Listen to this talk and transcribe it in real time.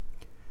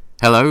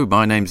Hello,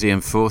 my name's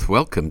Ian Forth.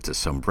 Welcome to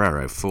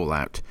Sombrero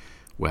Fallout,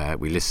 where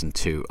we listen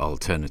to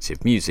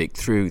alternative music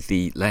through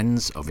the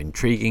lens of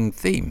intriguing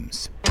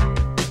themes.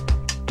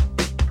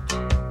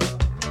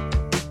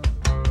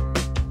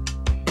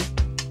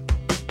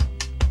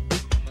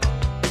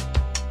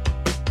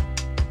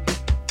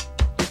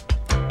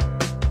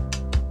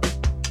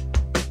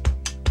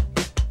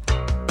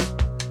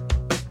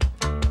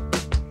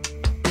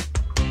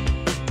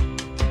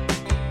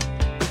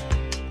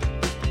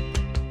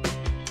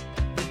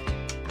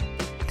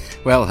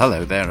 Well,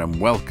 hello there and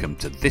welcome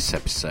to this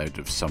episode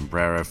of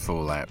Sombrero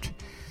Fallout.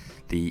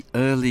 The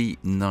early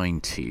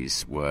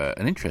 90s were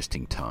an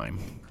interesting time,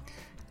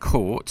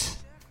 caught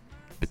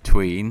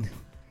between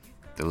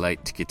the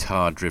late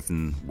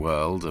guitar-driven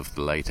world of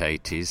the late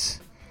 80s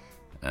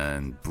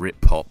and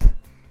Britpop.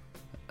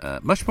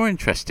 Much more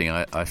interesting,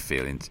 I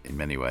feel, in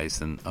many ways,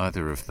 than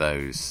either of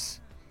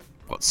those,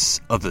 what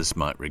others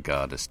might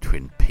regard as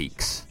Twin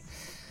Peaks.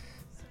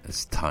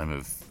 It's a time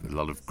of a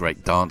lot of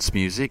great dance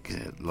music,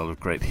 a lot of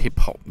great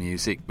hip-hop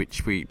music,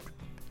 which we,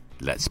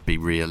 let's be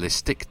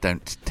realistic,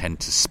 don't tend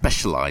to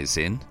specialise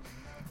in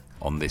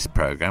on this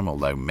programme,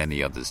 although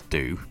many others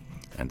do.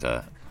 And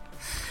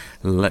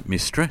let me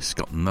stress,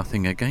 got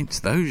nothing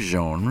against those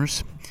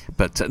genres,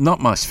 but not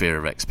my sphere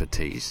of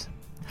expertise.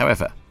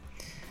 However,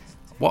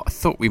 what I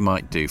thought we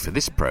might do for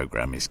this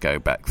programme is go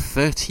back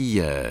 30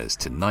 years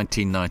to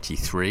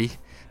 1993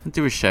 and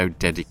do a show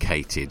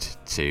dedicated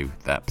to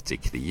that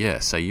particular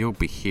year. So you'll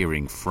be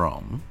hearing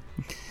from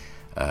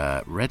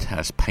Red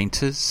House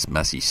Painters,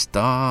 Mazzy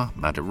Star,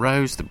 Madder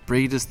Rose, The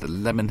Breeders, The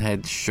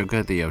Lemonheads,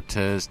 Sugar, The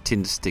Auteurs,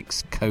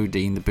 Tindersticks,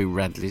 Codeine, The Boo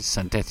Radleys,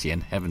 St.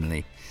 Etienne,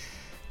 Heavenly,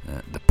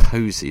 The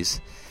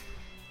Posies.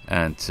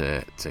 And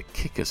to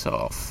kick us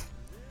off,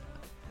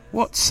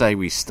 what say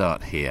we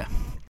start here?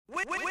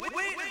 Wait the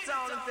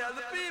sound and tell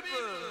the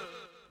people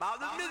about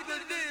the musical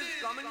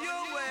disc coming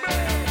your way.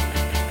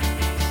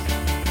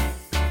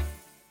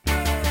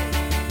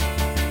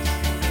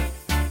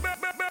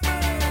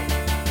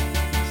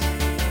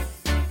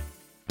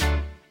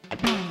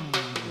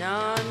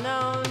 No,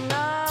 no,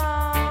 no.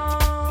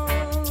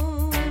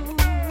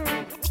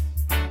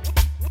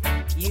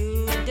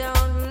 You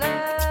don't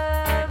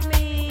love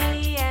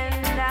me,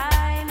 and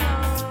I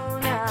know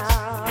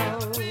now.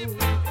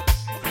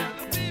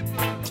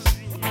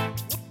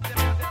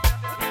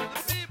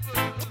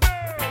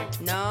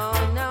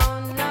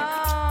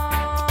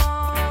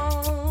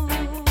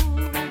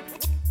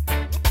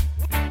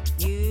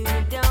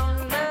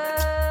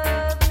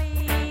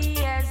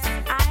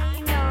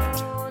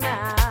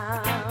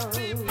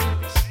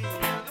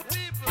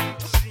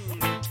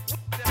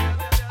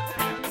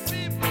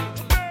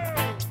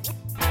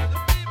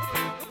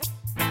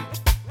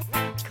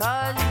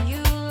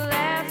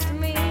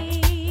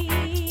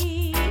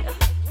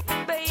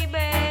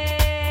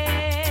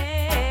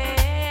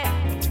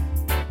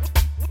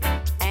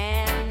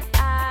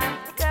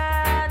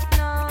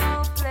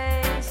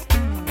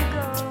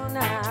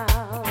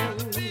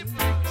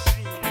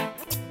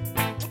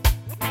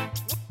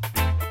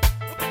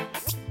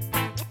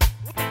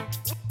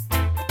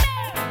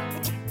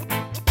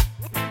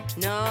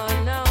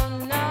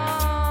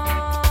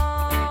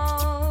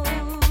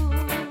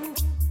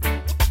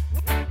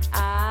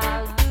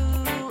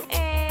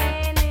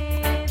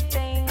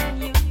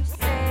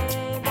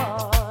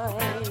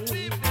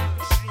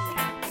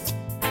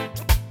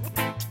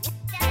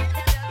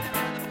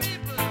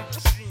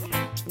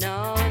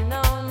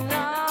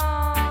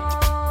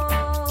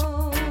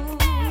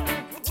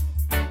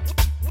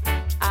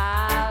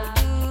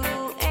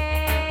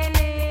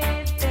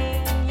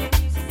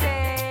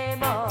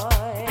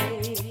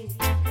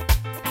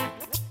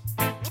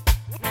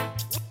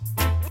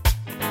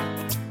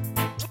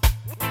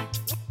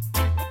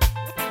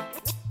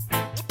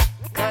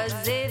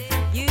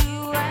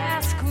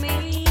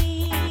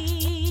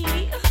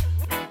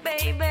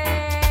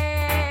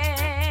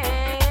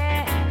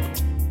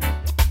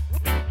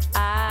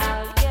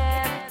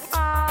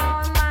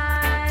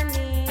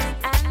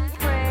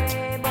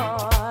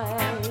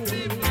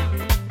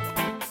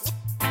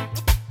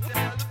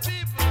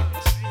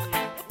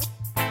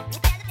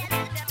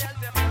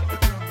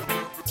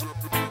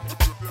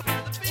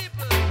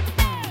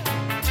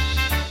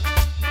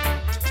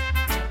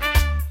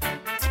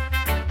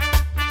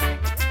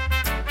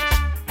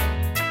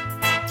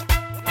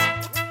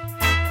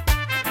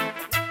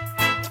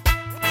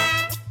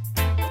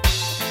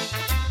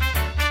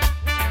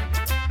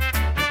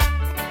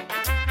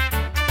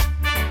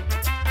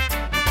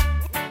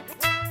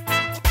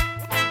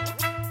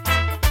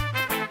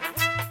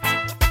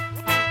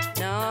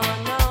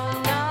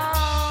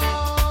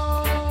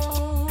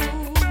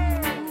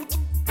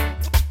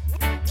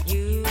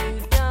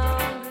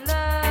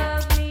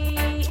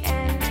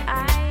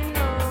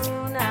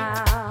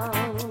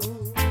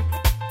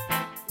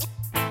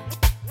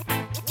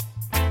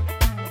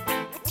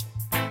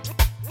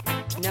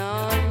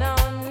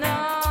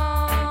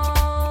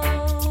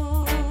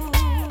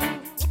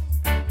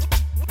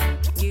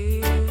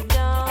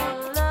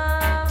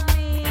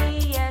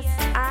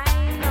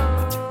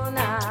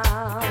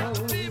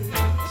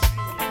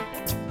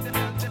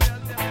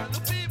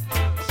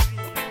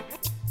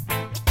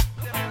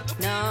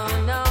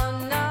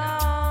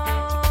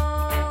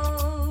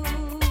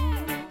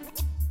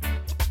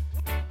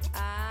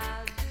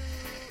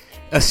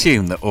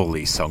 assume that all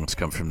these songs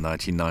come from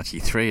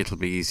 1993. It'll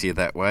be easier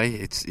that way.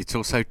 It's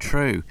also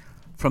true.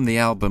 From the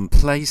album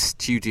Play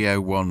Studio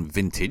One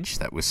Vintage,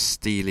 that was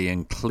Steely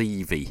and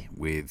Clevey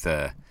with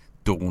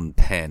Dawn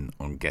Penn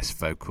on guest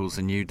vocals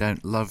and You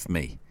Don't Love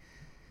Me.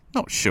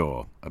 Not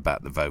sure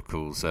about the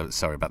vocals,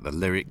 about the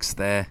lyrics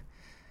there.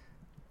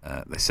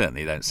 They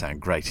certainly don't sound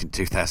great in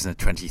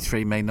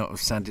 2023, may not have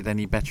sounded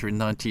any better in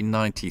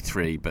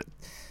 1993, but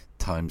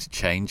times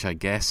change, I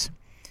guess.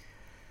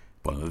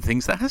 One of the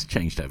things that has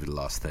changed over the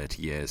last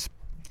 30 years.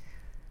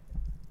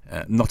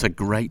 Not a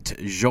great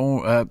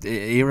era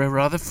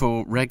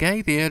for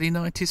reggae, the early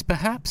 90s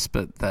perhaps,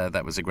 but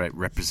that was a great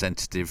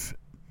representative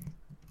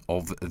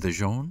of the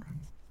genre.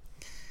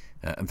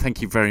 And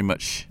thank you very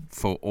much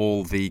for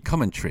all the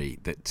commentary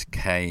that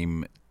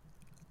came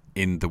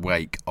in the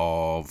wake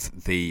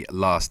of the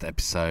last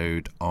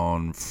episode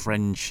on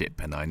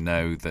friendship. And I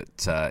know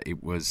that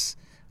it was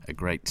a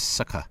great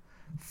sucker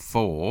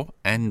for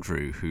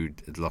Andrew,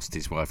 who'd lost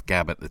his wife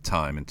Gab at the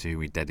time and to whom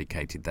we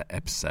dedicated that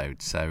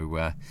episode.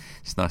 So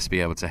it's nice to be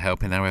able to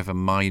help in however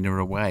minor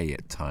a way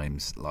at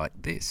times like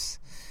this.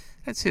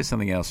 Let's hear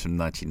something else from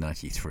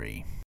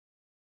 1993.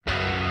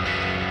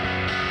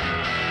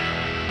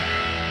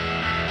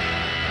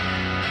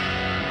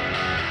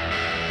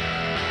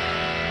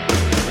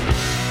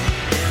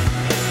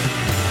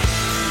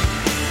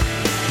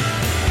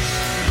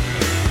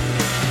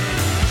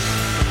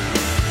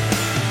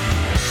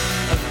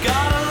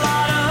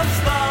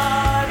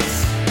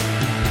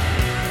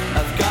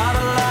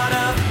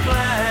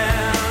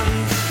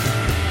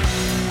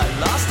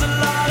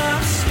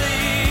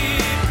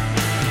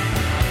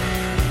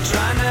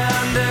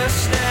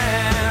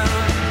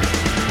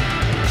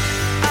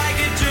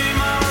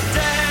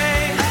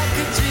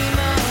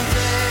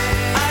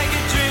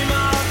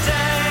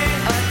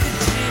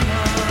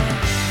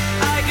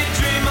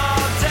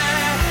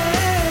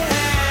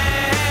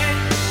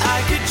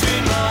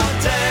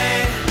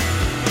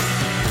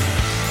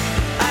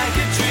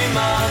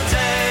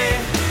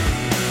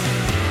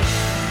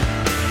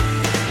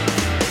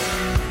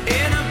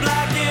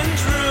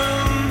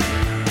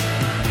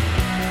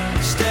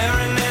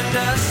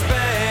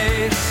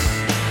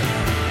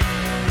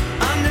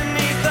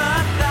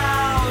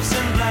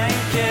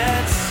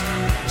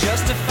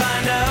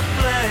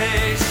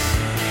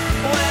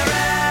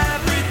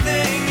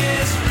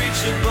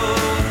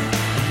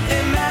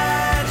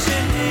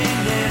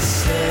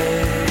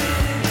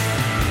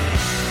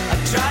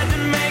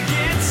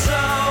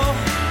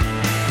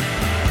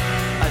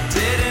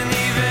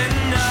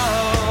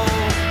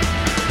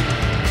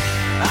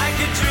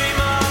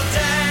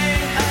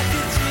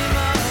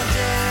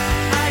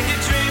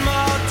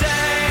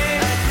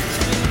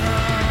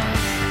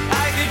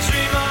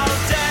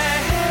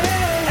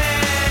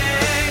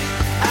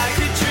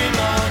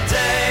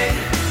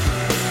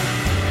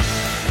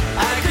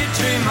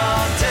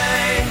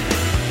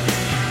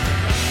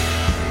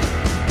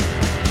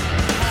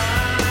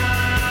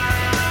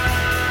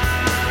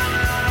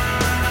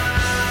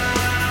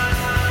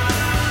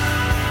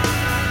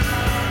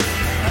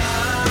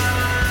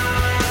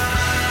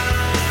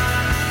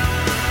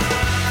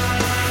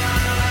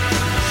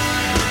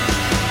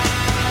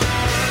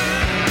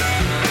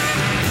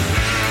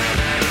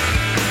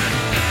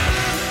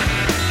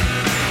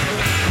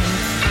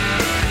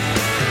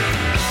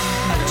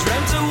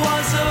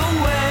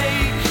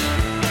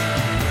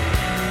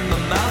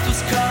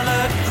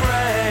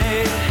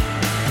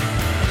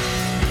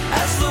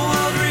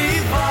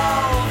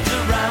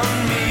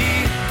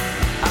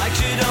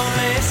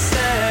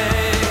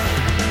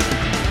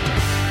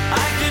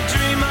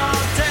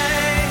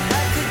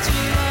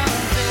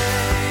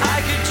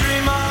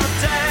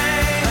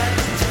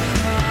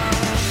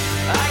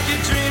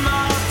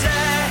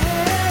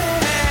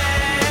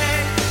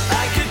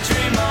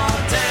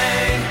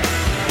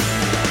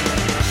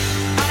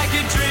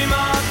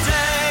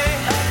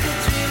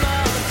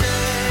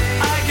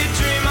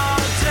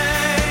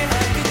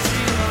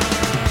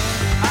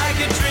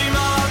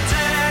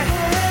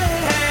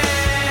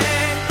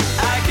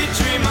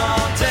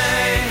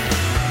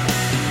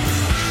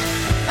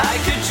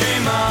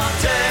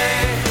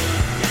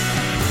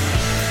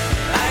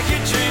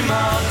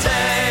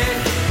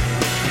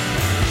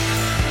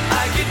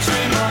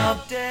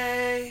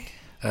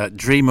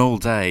 Dream All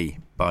Day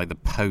by The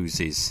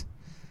Posies.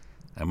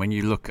 And when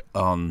you look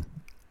on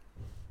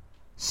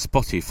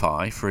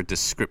Spotify for a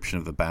description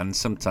of the band,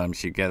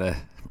 sometimes you get a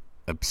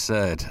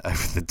absurd,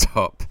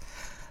 over-the-top,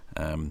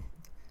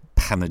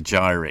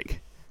 panegyric.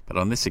 But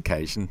on this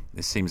occasion,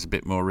 this seems a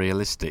bit more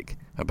realistic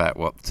about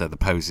what The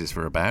Posies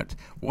were about.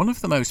 One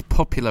of the most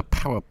popular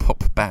power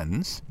pop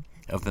bands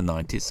of the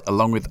 90s,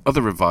 along with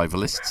other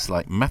revivalists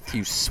like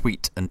Matthew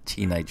Sweet and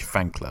Teenage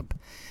Fanclub.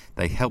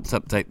 They helped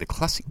update the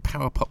classic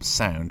power pop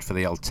sound for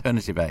the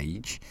alternative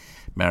age,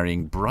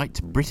 marrying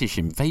bright British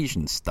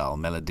invasion-style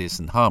melodies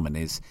and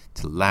harmonies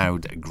to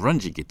loud,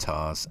 grungy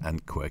guitars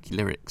and quirky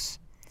lyrics.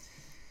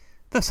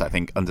 Thus, I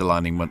think,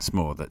 underlining once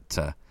more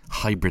that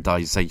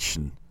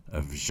hybridization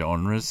of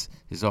genres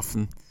is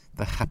often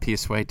the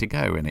happiest way to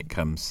go when it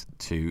comes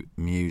to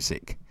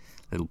music.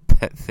 Little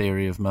pet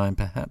theory of mine,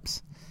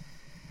 perhaps.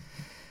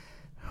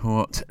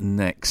 What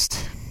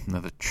next?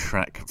 Another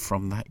track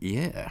from that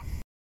year.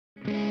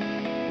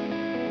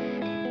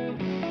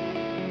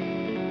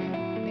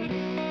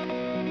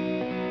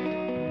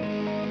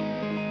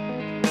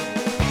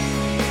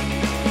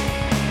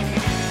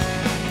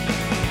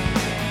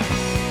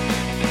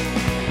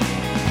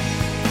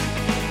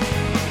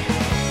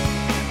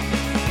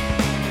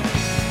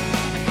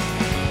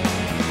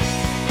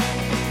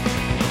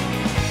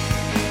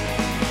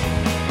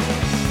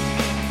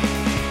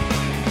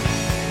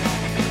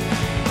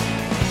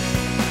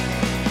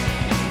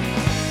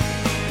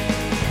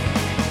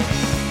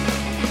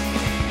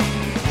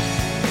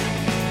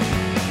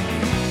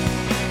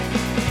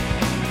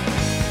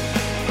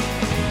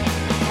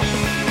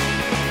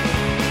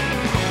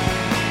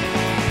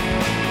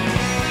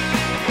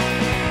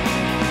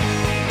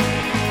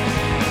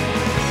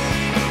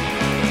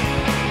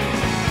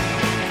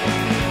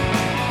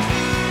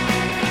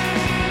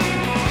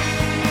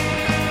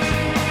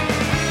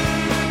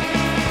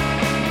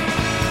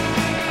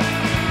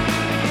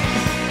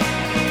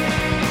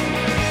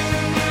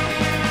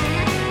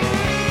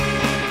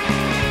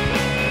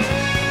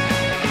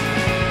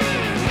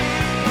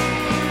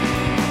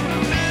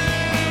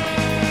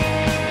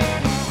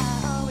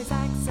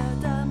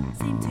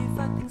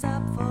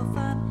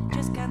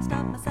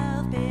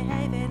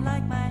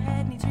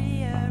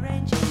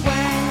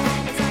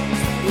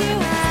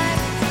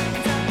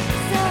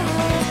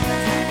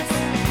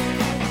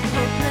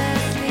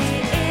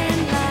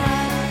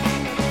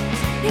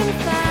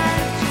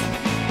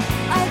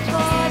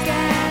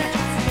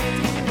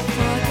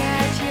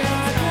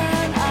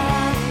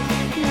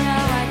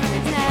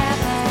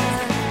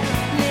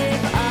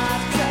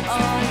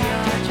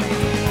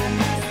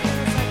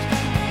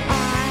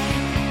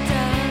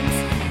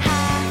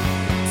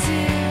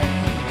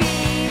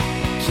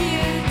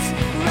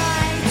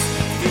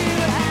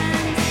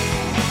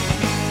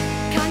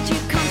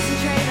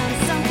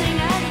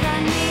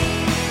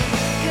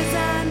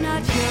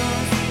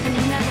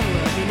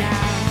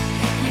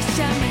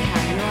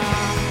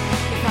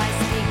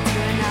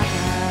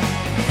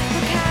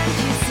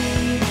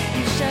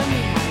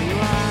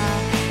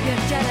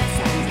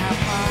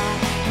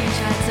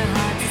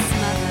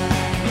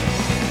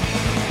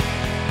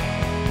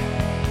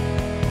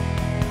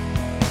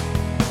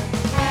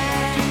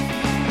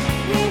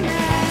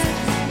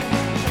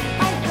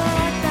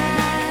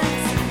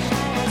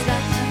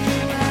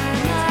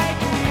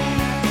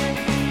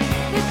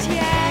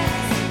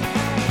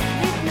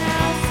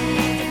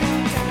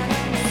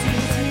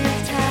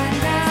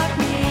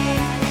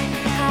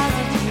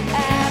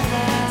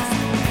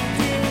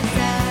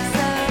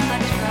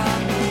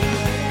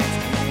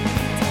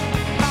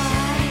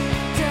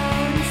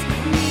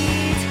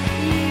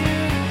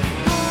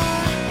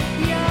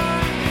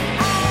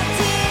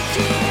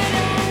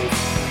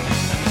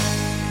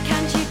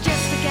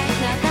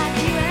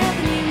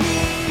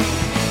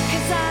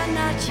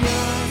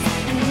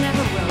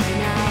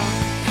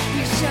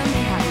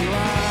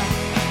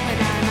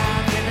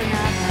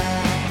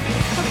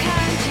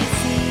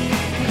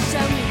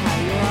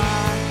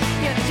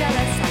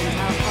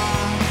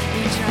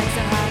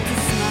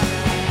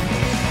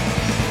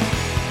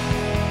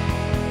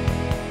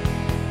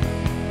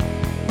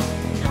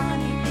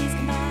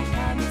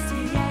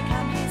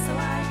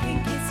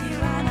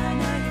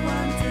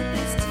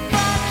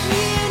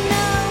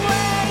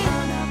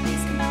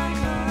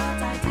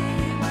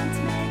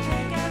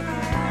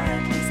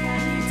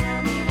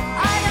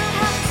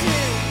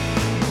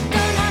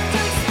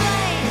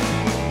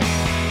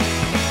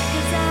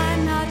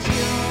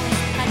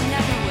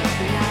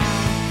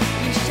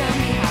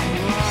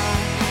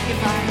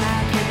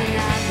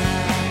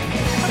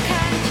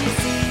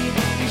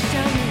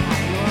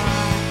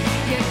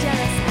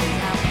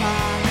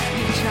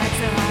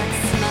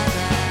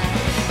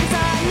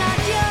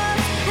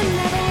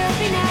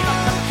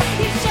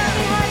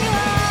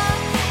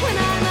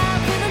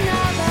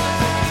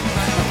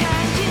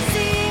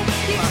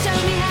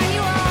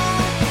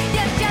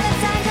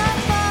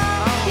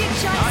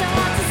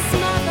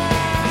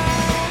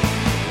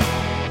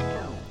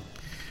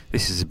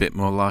 This is a bit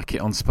more like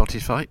it on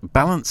Spotify.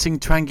 Balancing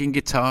twanging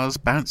guitars,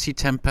 bouncy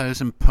tempos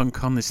and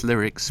punk on this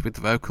lyrics with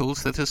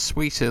vocals that are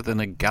sweeter than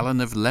a gallon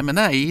of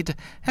lemonade,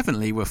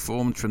 Heavenly were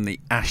formed from the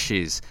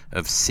ashes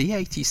of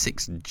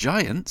C86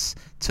 giants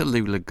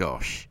Tallulah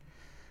Gosh.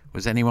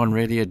 Was anyone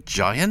really a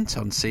giant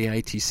on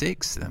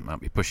C86? That might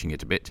be pushing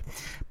it a bit.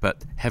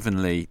 But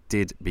Heavenly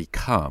did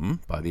become,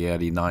 by the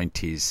early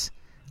 90s,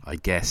 I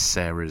guess,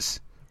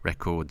 Sarah's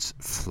Records'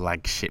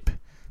 flagship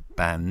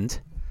band.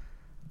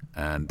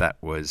 And that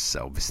was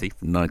obviously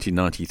from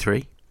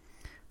 1993.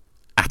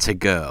 Atta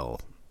Girl,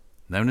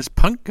 known as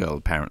Punk Girl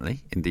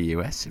apparently in the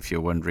US, if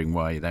you're wondering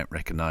why you don't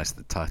recognise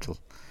the title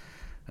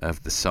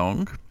of the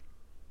song.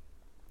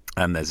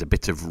 And there's a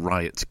bit of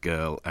Riot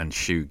Girl and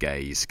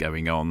shoegaze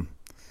going on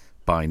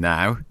by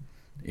now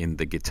in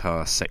the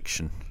guitar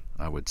section,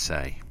 I would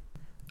say.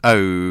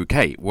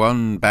 Okay,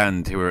 one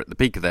band who were at the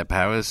peak of their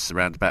powers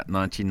around about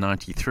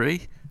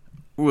 1993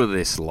 were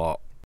this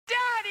lot.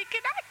 Daddy,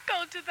 can I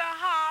go to the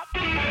hop?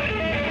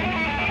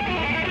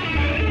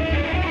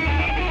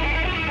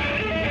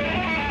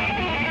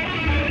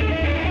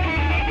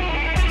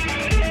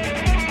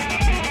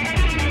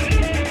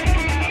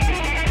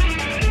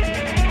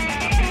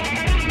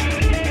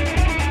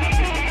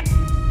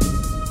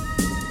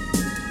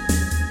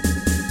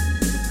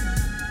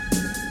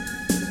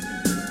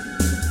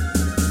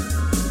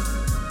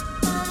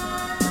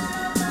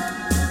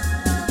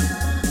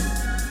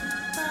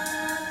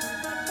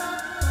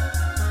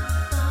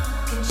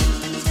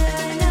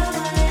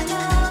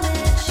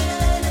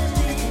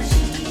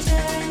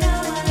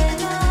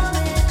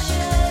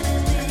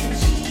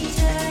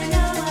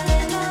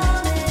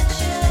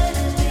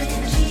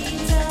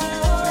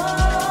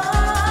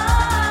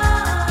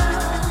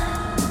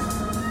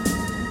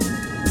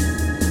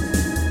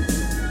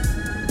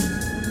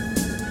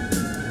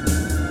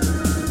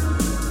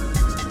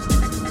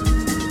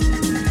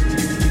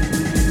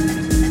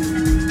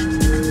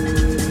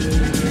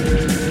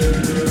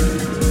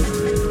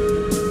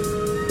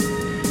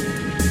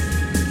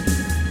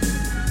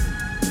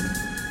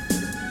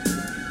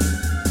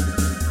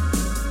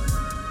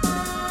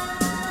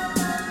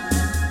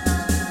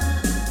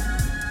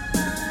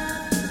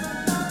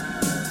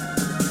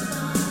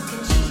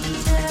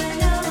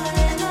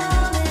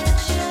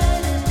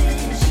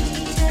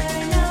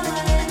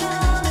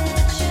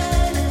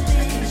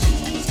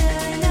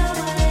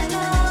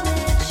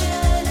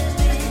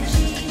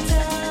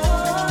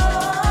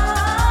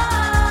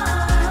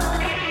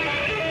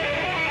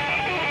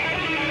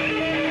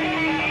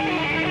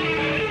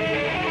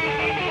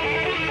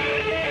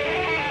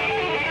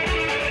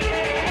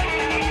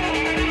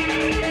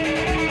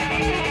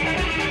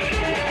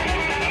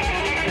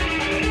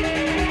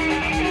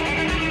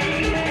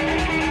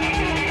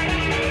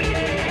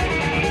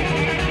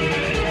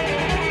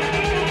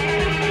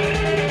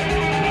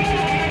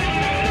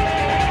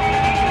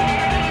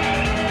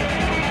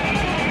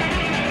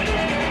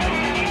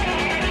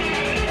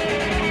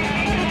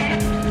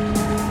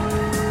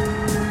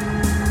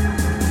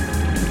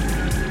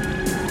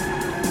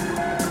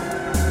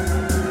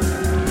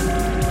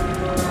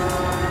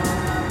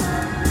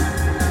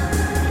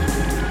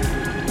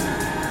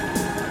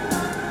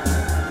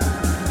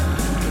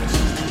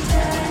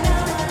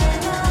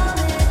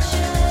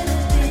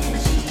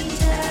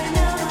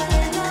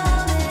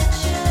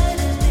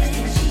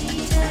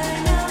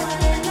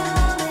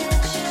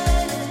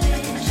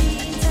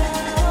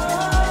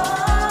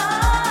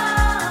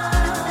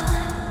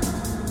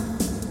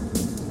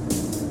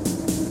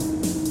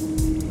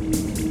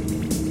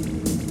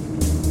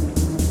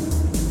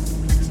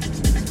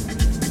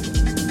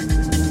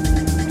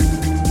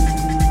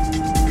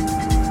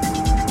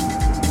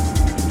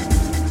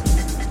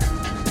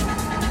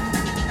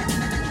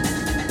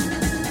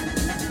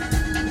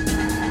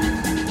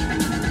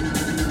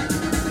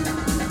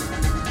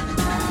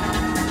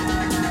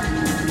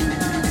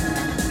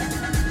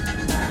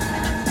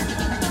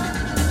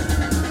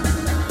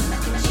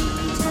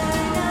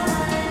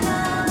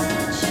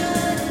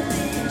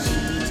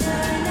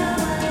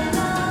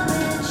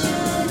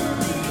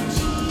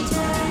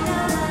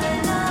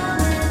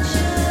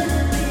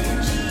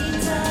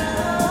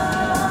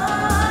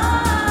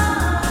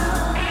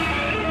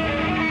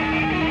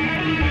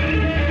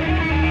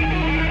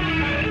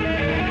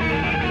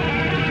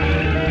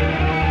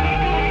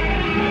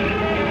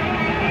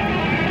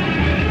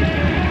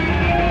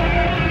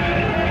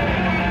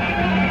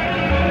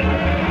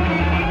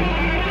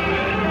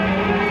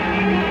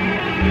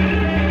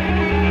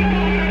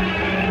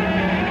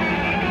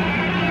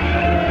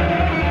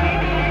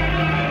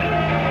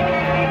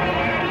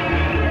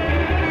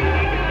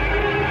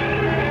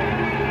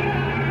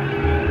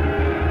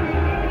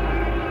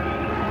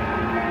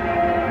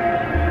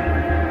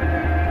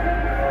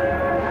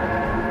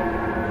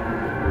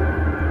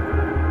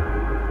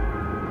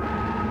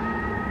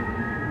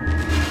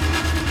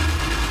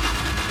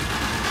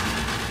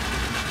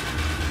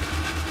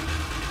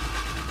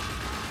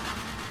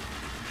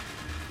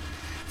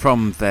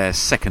 From their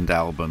second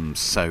album,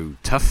 So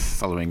Tough,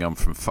 following on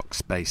from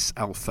Foxbase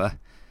Alpha,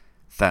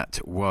 that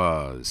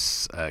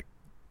was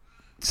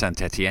Saint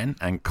Etienne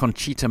and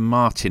Conchita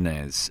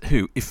Martinez,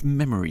 who, if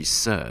memory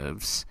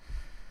serves,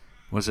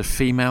 was a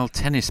female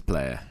tennis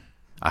player.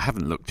 I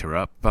haven't looked her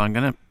up, but I'm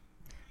going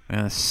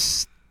to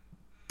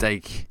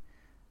stake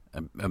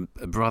a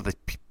rather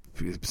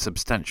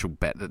substantial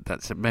bet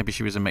that's maybe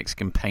she was a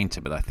Mexican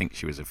painter, but I think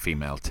she was a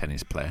female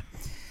tennis player.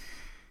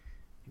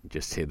 You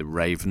just hear the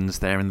ravens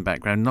there in the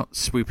background, not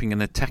swooping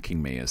and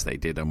attacking me as they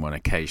did on one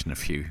occasion a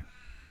few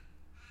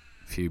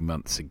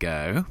months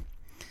ago,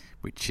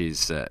 which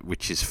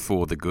is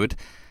for the good.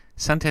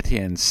 Saint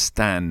Etienne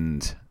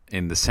stand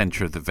in the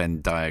centre of the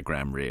Venn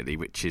diagram, really,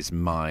 which is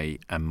my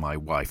and my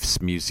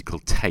wife's musical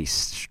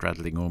taste,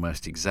 straddling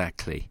almost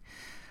exactly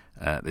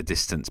the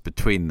distance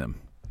between them.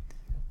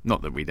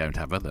 Not that we don't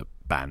have other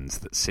bands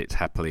that sit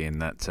happily in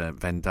that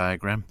Venn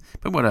diagram,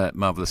 but what a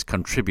marvellous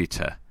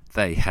contributor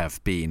they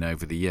have been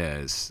over the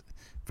years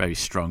very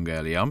strong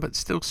early on, but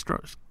still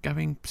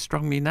going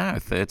strongly now,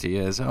 30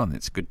 years on.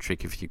 It's a good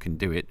trick if you can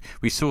do it.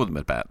 We saw them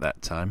about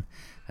that time.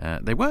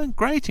 They weren't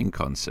great in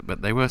concert,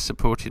 but they were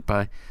supported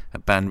by a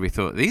band we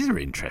thought, these are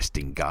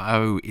interesting guys.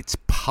 Oh, it's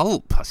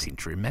Pulp. I seem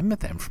to remember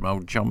them from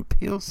old John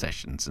Peel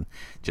sessions, and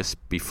just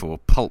before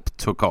Pulp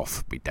took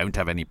off. We don't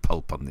have any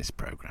Pulp on this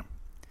programme.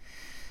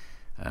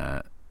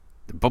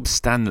 Bob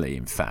Stanley,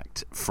 in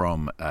fact,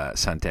 from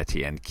Saint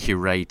Etienne,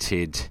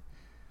 curated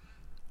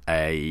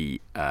a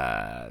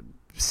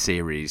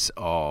series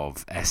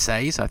of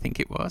essays, I think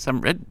it was. I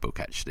haven't read the book,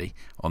 actually,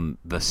 on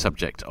the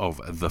subject of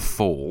the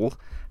Fall,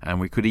 and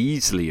we could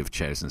easily have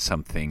chosen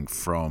something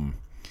from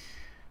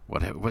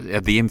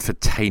the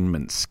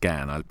Infotainment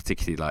Scan. I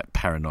particularly like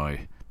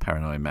Paranoid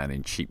Man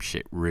in Cheap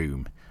Shit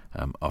Room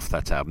off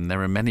that album.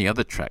 There are many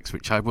other tracks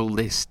which I will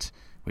list,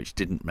 which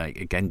didn't make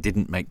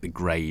the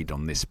grade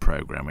on this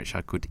programme, which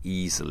I could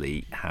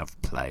easily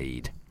have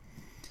played.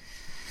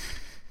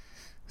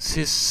 This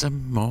is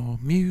some more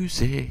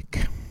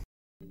music.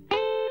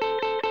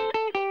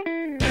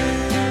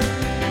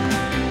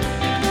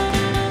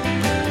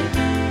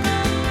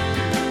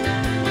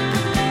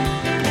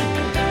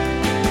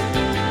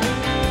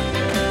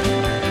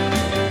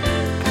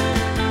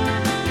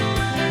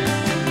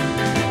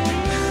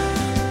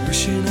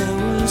 Wishing I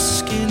was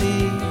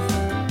skinny,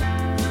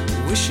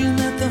 wishing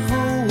that the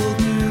whole world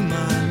knew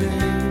my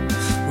name,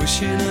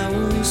 wishing I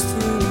was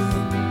through,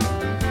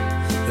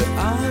 that I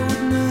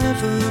would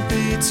never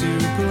be to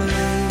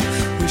blame,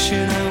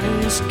 wishing I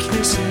was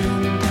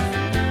kissing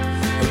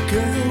a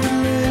girl with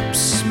lips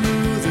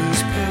smooth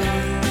as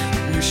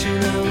pearl,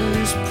 wishing I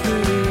was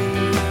pretty,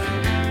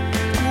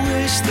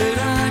 wish that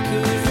I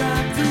could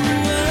wrap the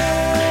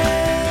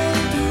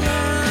world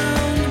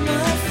around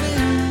my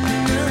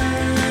finger.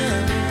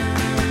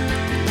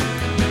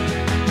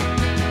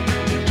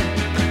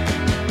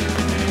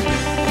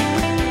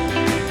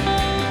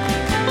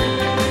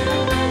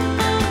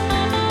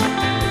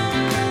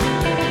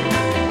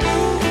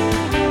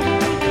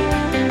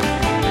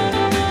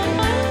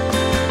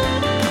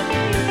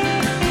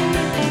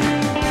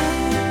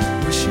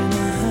 Wishing I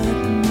had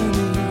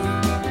money,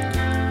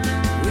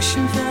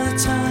 wishing for the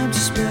time to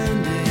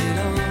spend it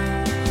on,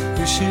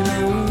 wishing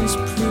I was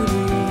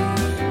pretty,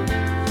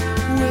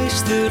 wish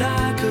that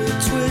I could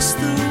twist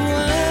the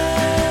world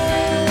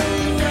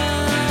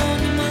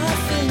around my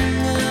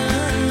finger.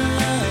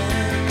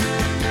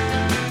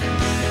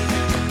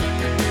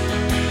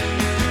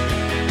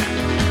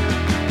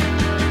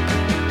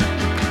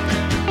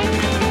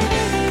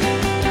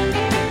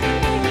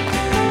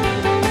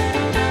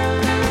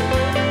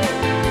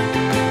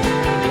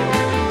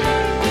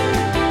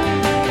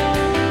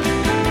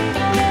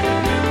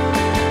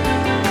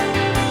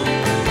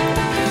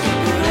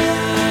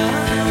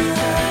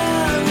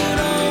 I would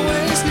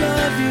always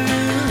love you.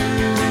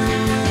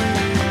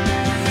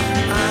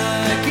 I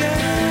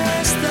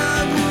guess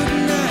that would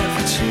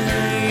never change.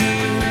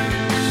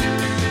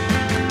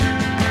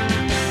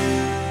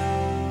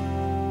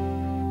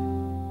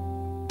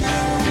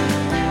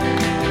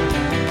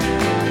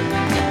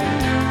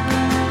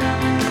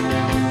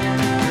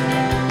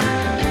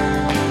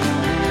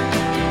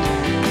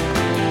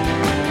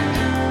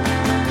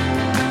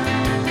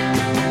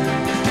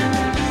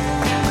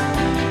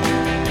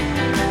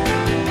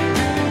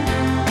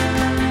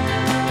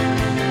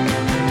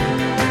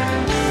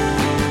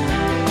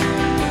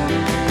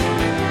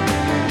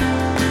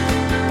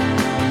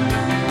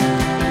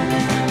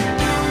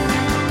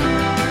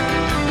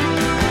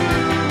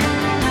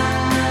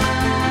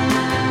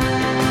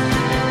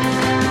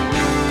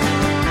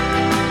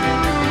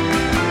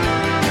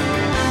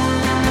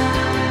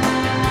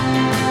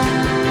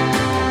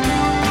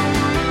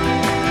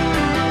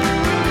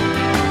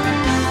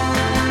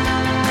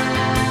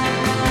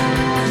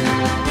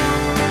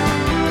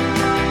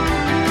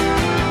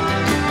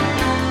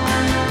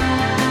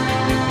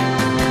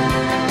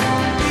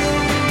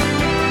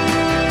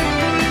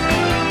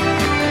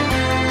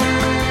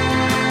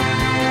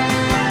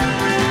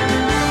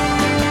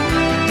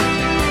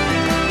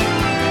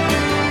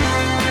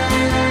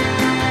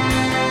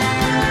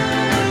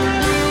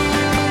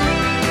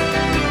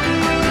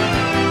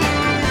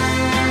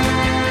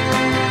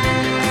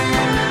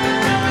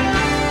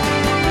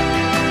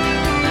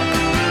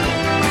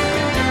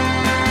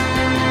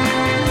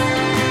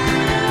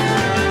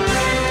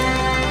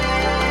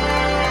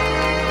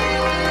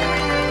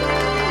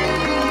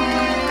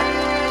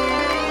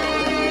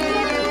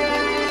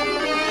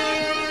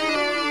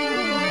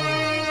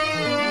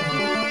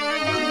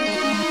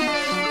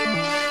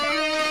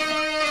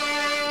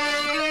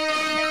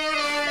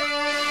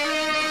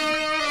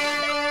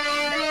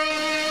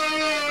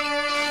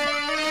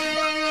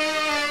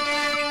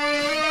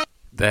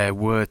 There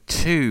were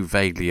two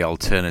vaguely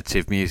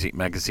alternative music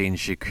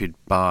magazines you could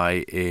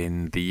buy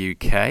in the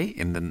UK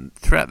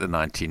throughout the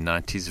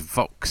 1990s,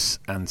 Vox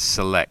and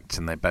Select,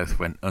 and they both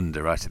went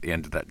under right at the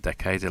end of that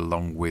decade,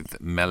 along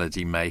with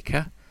Melody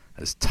Maker.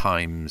 As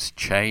times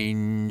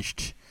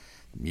changed,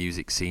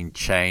 music scene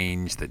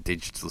changed, the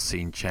digital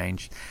scene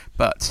changed.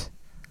 But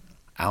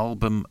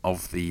album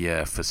of the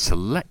year for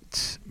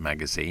Select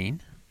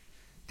magazine,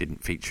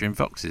 didn't feature in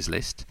Vox's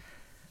list,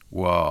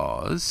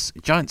 was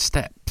Giant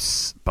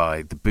Steps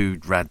by the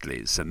Booed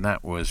Radleys, and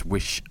that was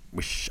Wish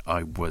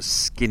I Was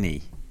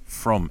Skinny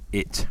from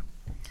it.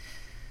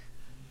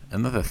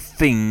 Another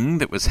thing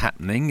that was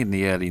happening in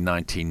the early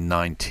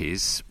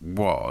 1990s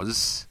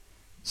was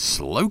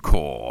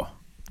slowcore,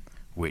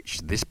 which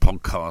this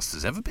podcast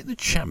has ever been the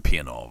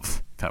champion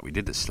of. In fact, we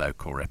did a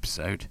slowcore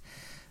episode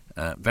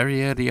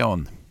very early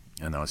on,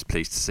 and I was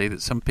pleased to see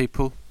that some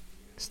people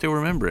still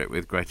remember it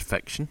with great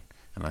affection.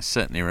 And I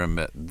certainly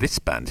remember this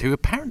band, who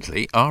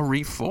apparently are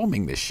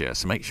reforming this year,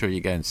 so make sure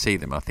you go and see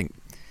them. I think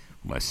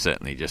most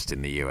certainly just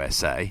in the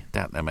USA.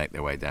 Doubt they'll make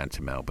their way down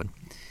to Melbourne.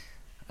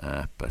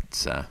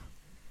 But I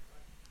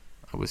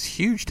was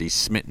hugely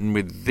smitten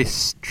with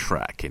this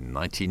track in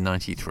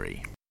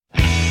 1993.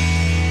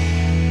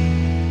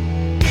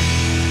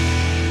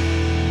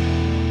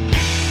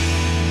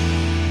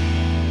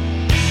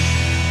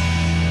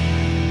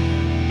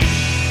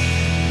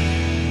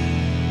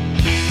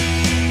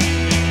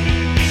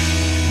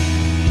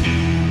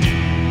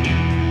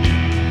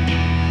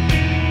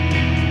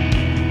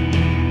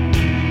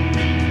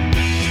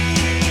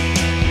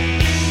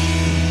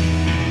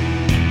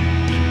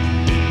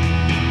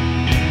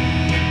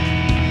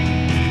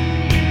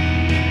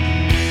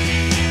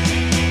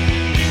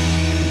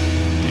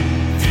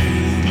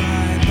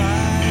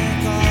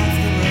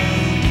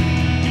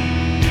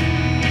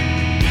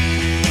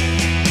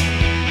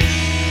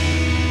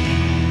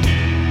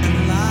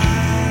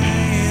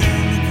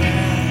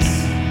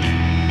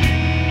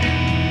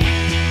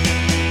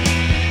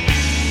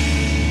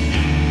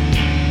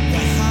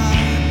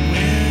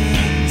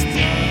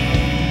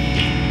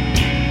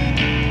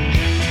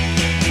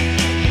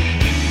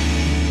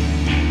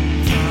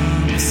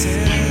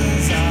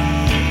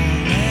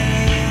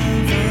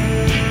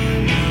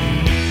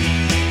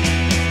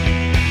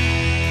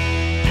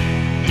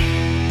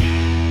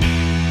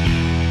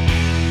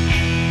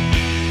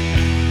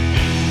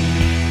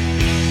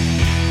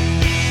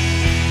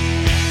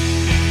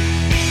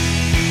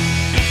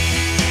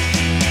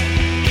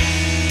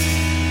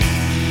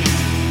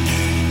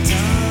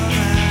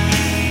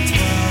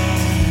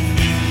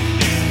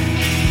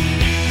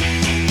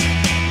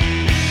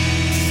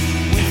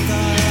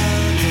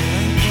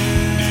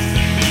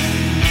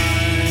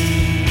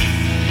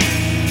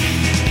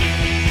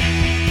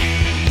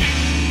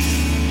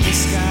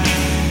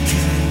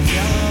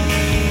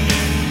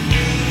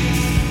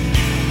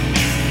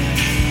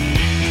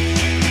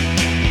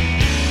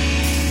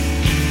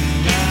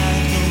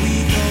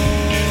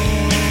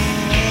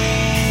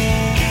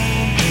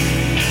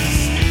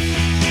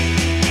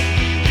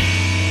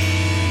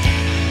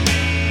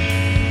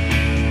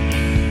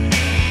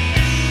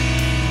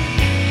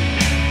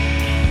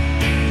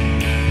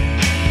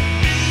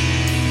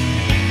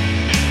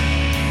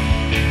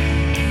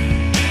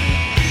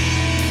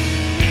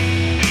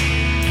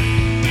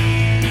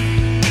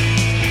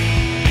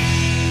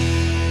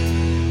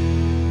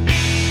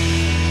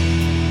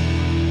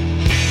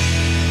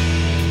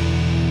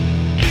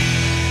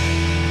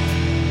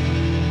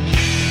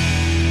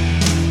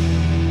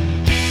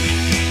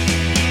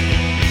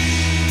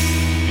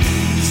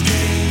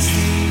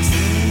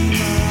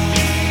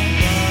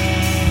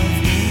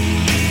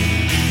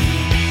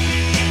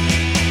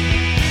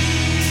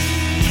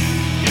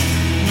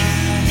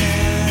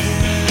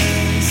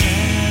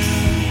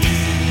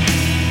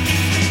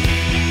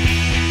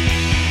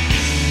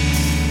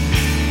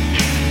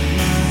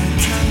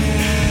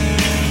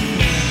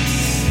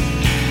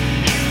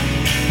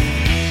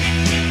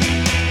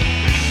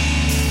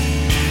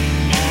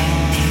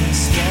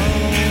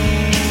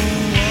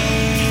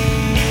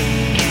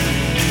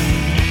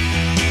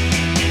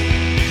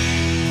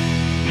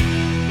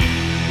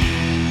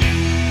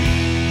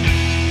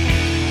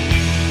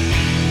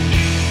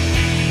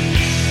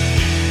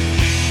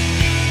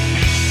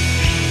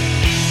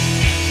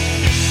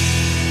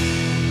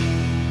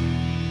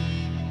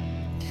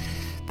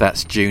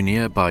 That's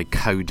Junior by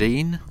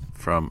Codeine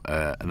from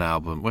an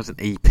album, was an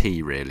EP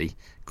really,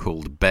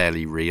 called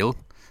Barely Real,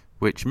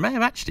 which may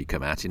have actually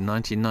come out in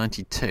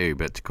 1992,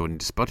 but according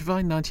to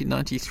Spotify,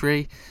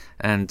 1993.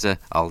 And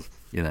I'll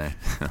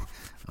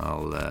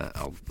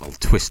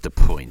twist a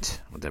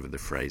point, whatever the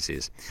phrase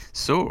is.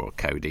 Saw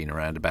Codeine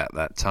around about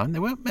that time.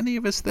 There weren't many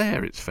of us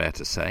there, it's fair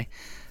to say.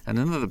 And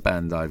another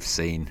band I've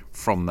seen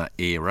from that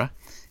era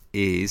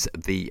is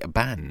the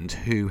band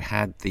who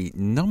had the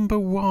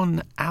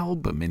 #1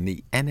 album in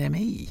the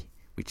NME,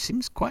 which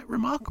seems quite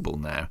remarkable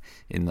now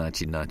in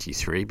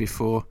 1993,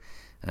 before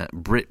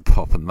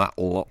Britpop and that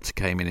lot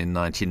came in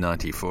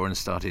 1994 and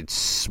started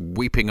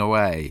sweeping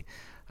away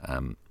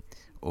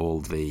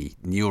all the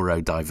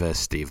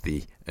neurodiversity of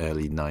the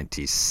early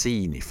 90s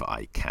scene, if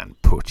I can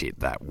put it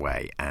that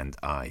way, and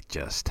I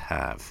just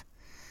have.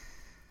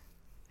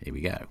 Here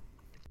we go.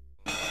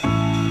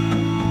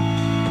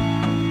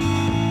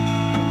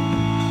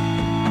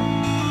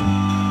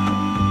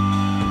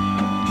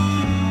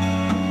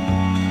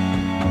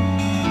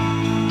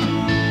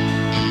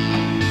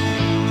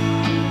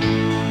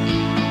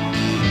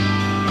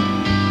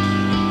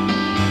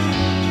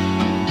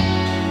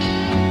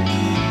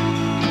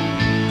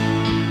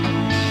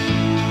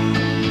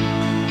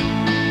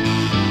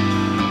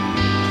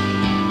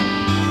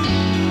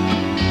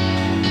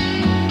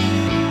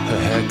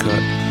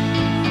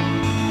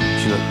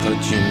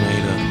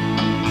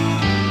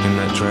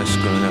 dress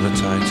growing ever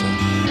tighter.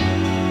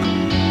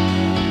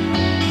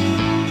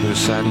 We were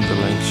saddened the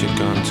lengths she'd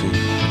gone to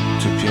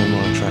appear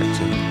more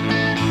attractive.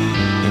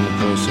 In the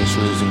process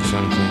losing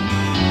something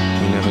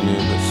we never knew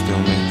but still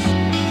missed.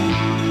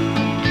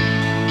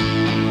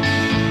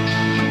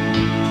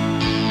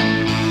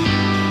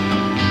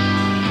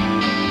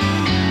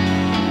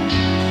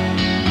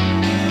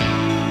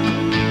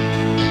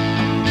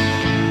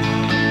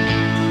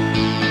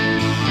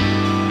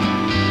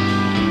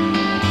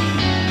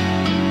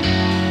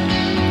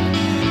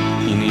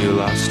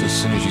 As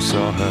soon as you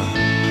saw her,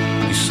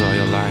 you saw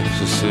your life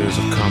as a series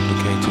of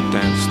complicated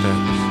dance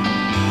steps.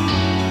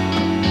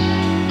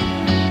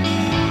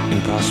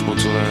 Impossible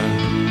to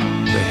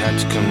learn, they had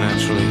to come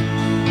naturally.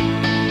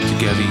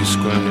 Together you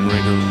squirmed and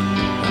wriggled,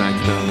 and I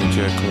could only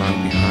jerk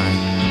along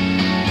behind.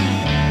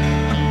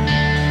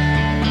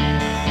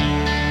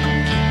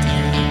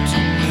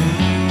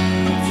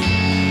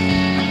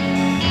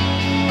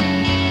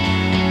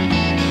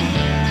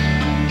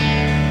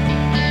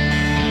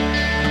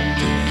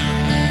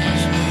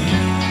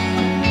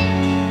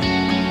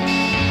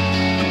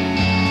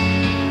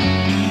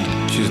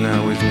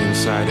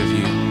 Inside of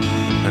you,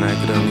 and I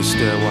could only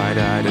stare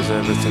wide-eyed as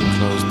everything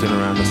closed in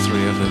around the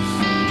three of us.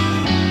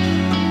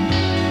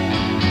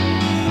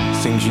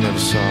 Things you never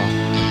saw,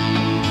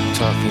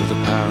 talking of the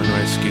power and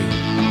rescue,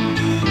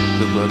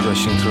 the blood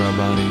rushing through our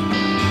body,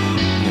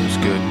 and it was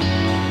good.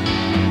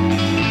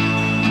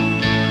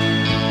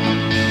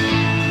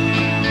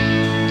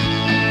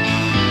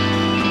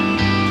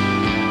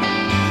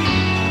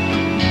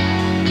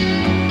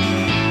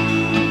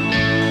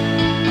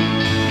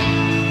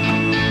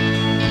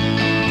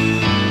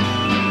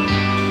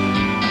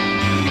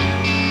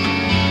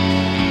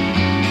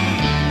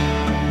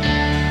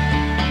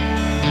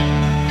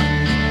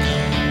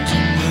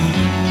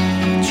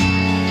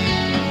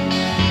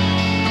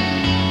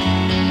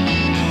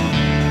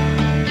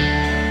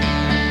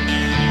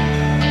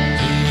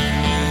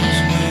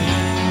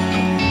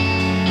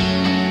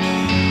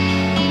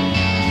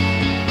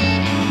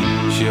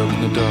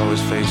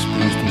 Face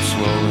bruised and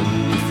swollen,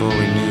 before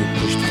we knew,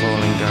 pushed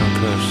falling down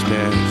curved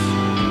stairs.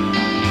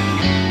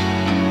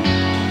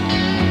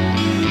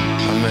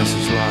 Our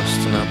message lost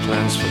and our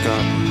plans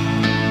forgotten.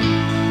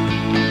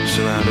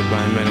 Surrounded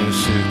by men in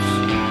suits,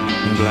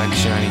 in black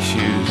shiny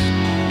shoes.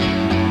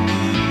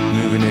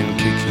 Moving in,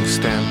 kicking,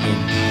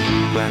 stamping,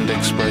 bland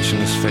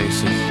expressionless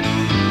faces.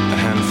 A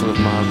handful of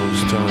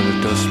marbles thrown in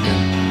the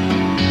dustbin.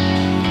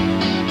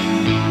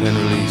 Then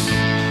release.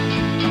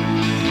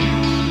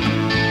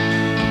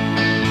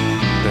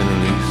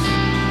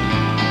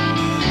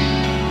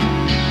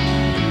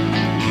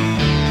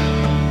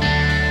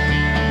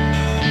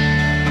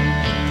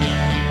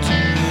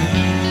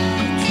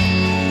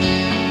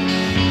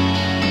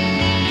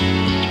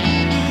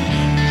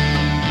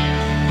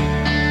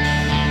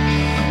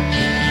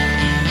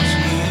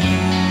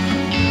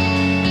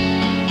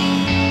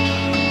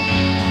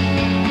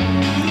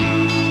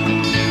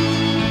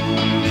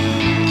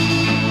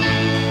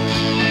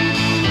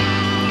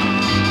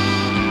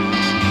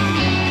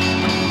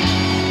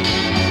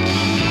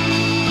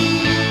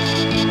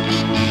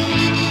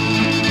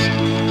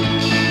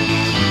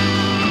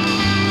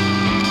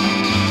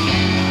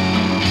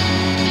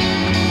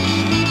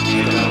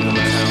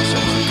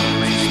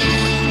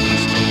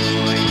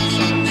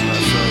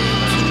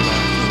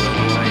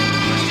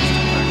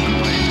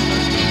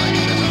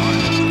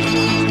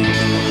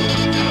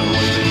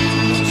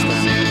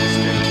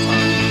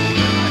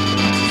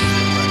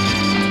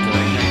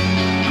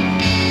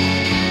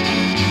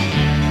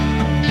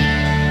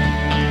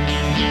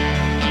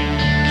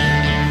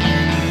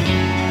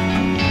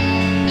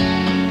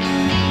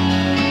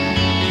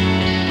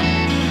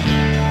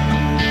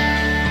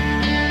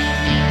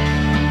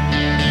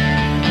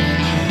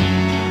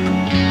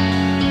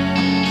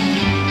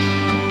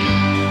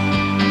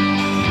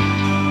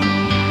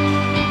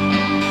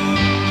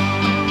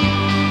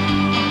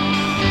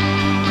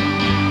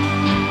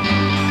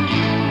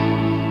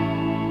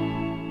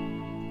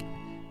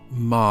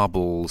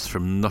 Marbles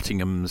from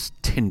Nottingham's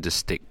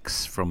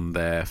Tindersticks from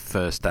their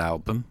first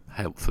album,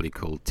 helpfully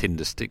called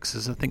Tindersticks,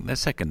 as I think their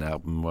second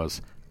album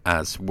was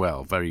as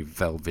well. Very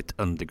Velvet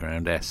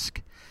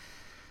Underground-esque,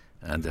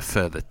 and a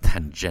further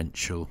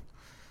tangential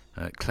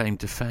claim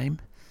to fame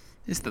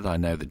is that I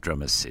know the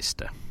drummer's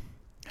sister.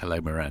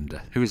 Hello,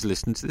 Miranda, who has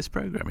listened to this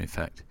programme, in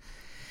fact.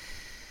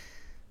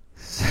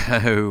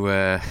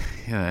 So,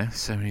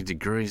 so many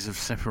degrees of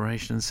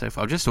separation and so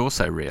forth. I've just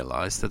also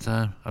realised that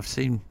I've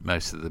seen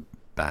most of the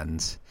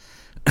bands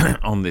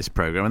on this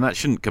programme, and that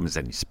shouldn't come as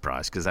any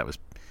surprise, because that was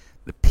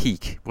the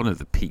peak, one of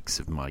the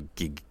peaks of my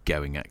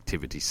gig-going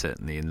activity,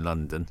 certainly in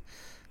London.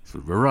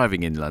 Sort of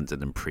arriving in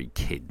London and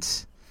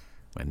pre-kids,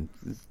 when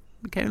it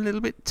became a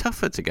little bit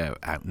tougher to go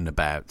out and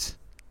about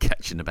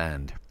catching a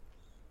band.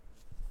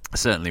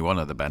 Certainly one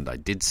other band I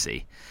did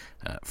see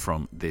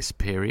from this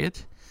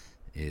period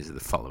is the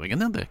following.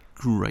 Another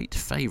great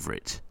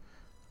favourite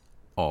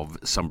of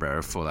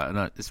Sombrero Fallout.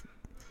 And it's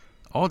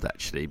odd,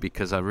 actually,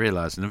 because I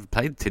realised I've never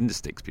played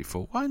Tindersticks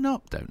before. Why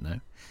not? Don't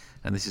know.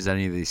 and this is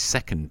only the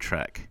second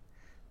track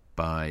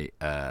by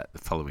the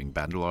following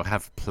band, although I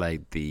have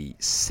played the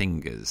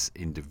singers'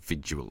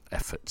 individual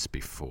efforts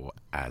before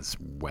as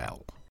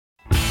well.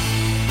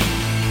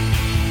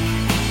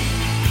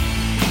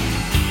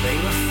 They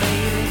were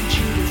failing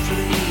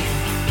dutifully,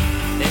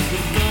 never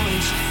going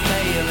to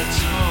fail at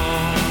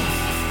all.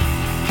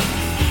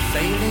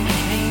 Failing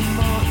came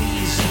more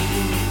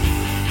easily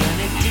than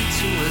it did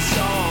to us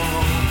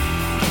all.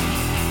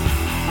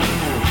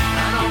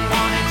 And I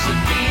wanted to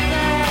be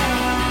there,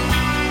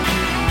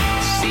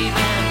 see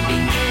them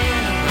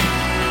begin.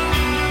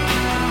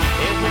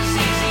 It was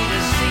easy to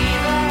see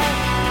that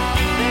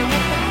they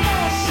were the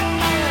lesson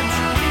meant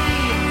to be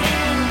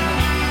in.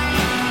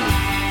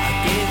 I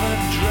gave a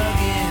drug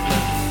in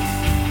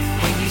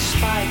when you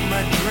spiked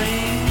my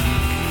drink.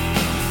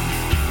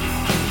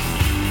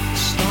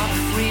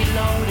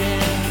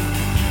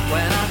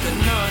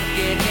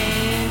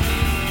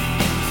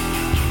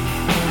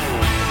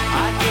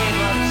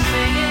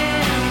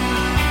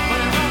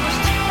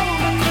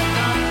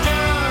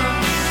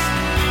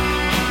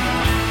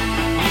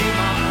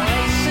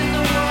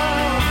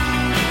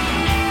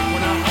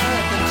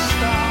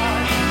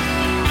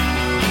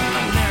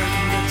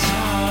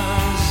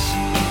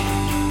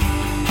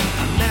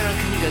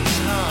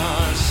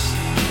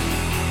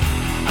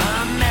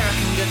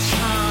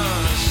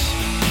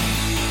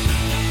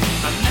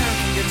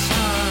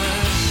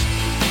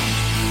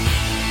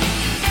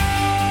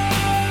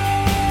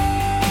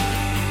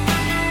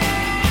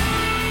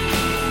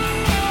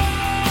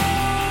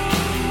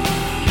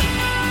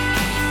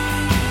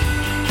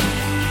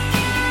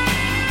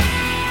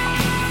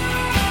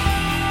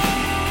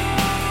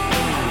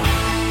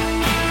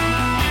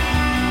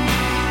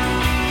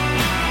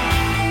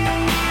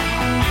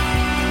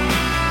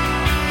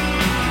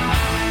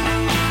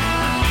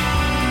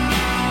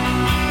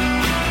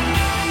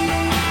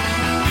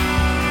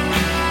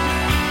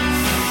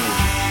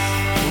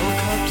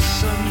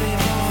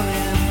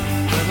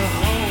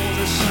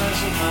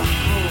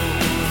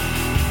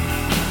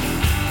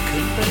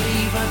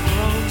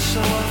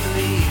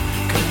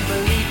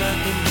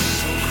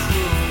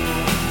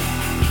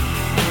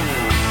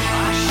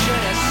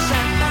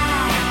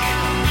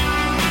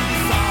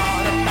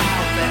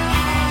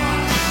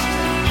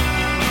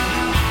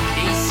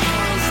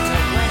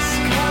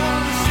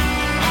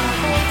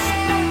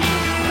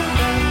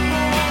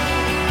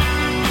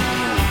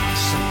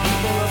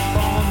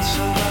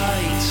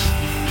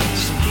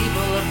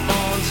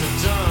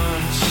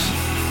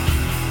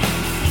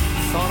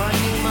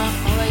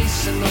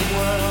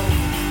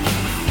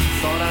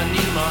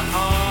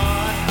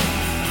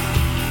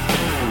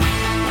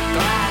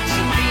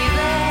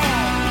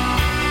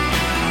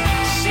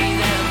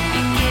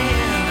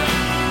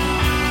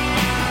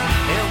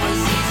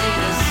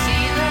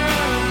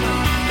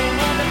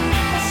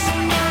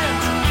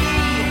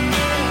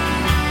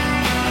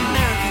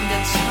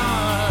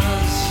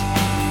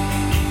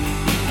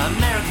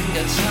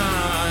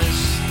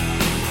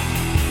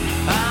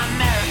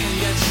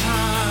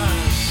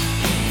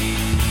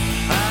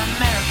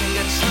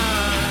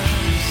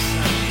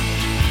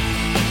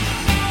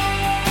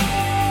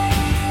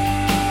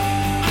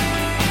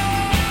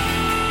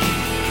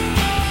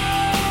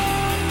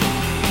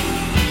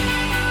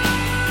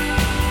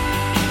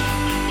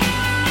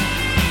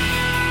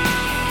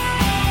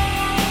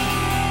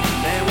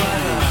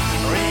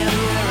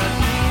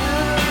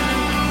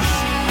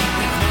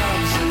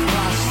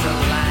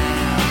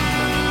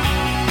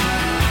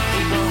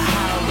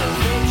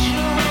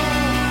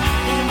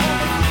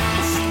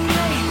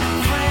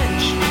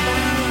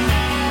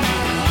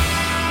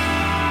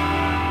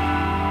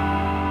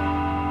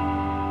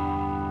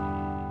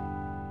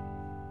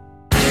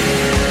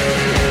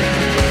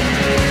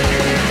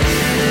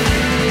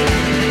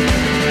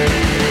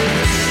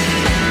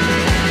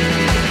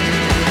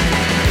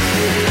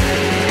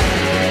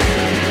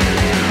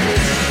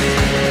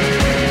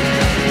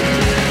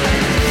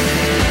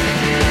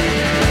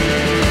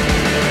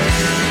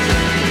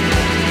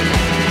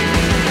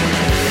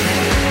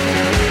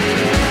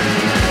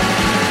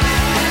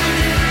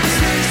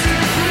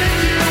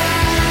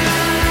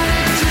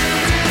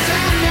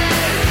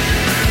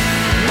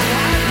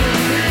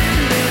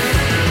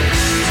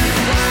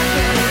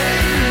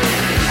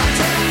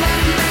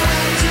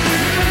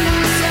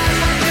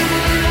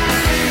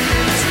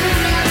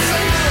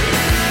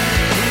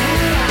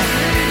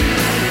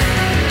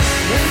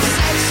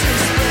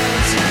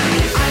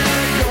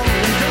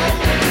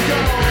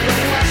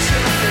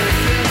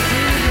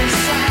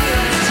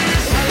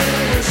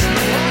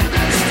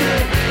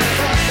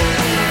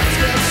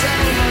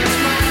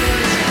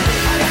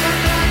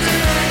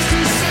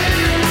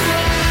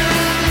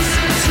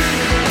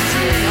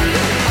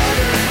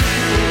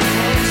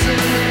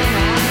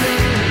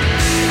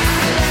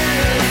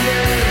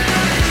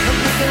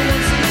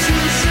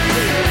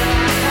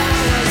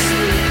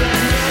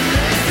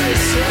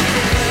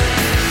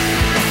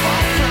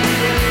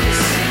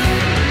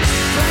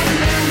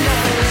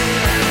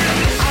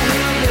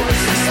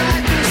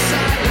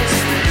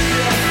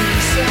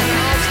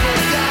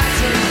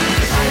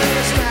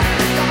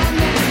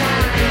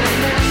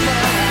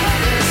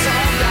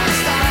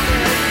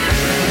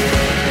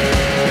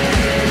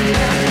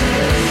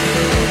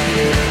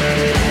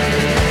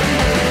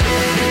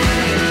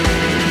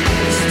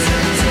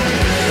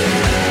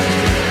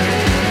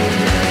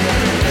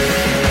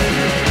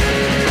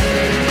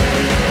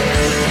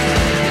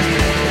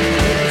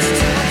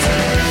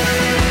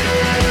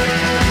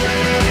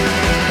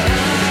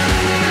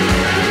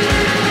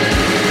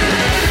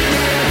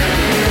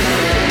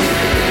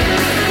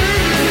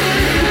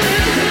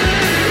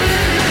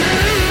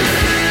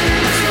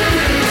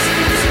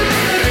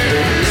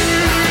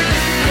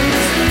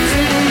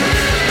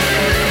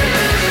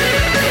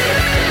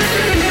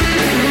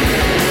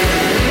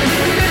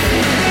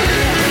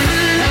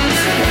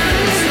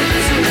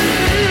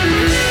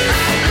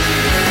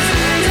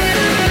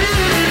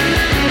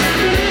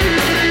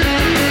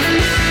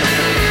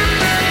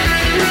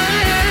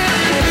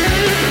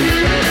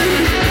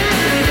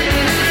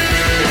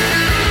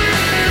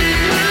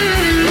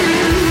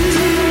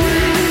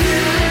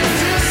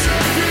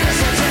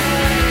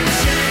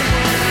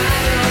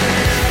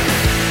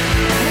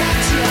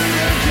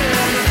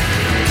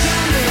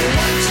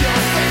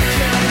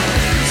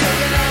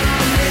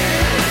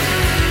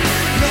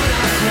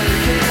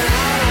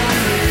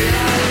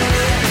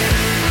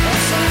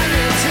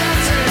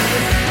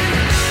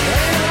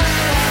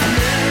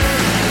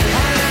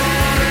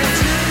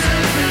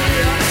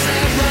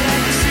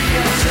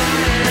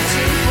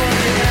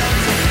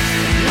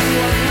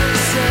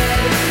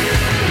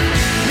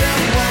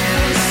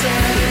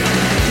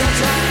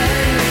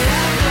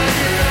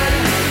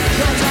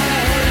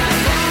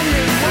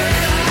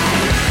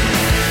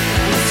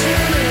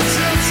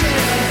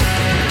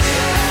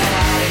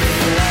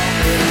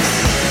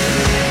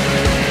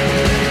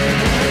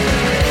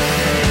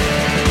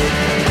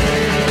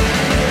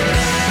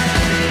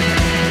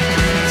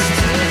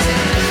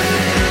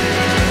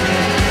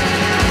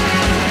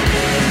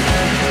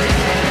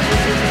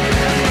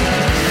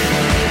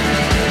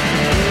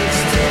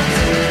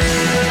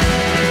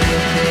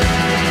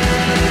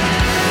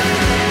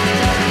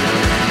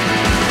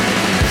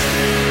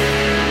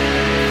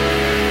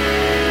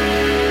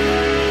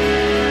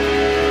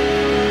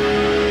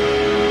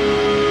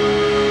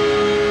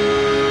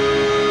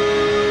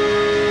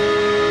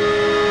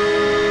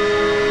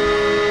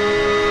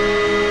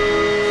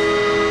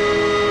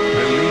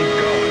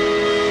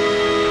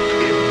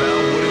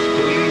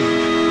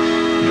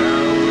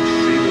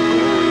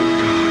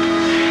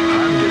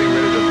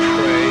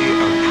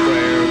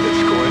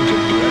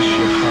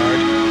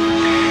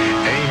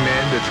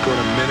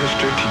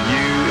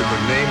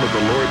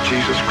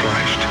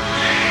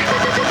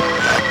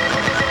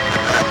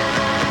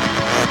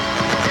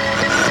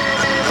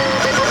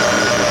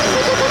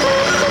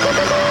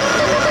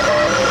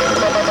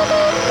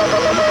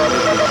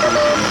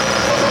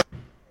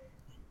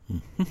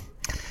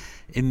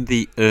 In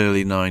the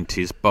early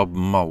 90s, Bob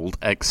Mould,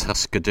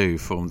 ex-Husker Du,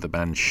 formed the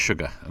band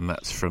Sugar, and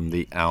that's from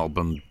the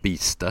album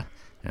Beaster,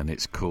 and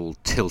it's called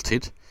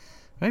Tilted.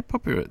 Very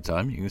popular at the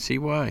time, you can see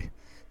why.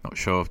 Not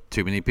sure if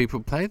too many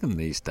people play them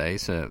these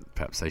days,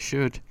 perhaps they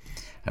should.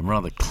 And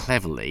rather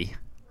cleverly,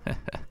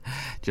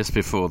 just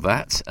before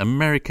that,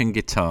 American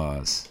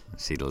Guitars,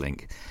 see the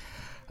link,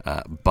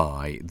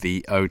 by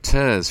the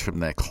Auteurs from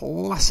their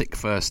classic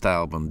first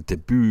album,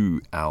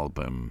 debut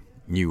album,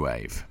 New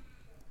Wave.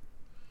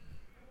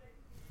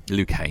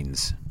 Luke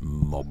Haynes,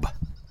 Mob.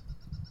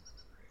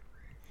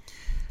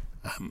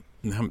 I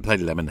haven't played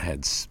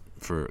Lemonheads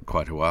for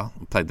quite a while.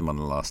 I played them on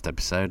the last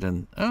episode,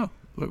 and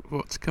look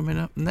what's coming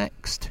up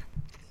next.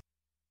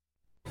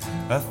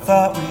 I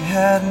thought we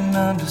had an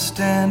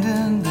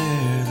understanding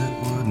there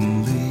that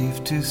wouldn't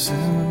leave too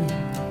soon.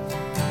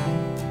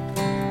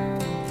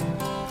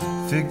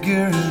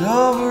 Figure it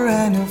over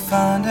and you'll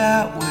find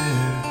out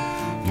where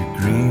your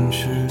green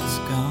shirt's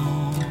gone.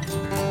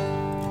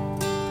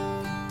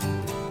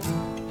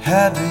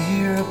 Had to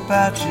hear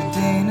about your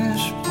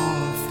Danish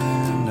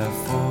boyfriend, I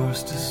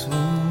forced to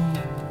swoon.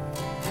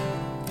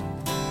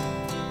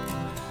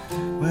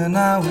 When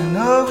I went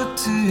over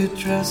to your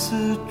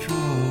dresser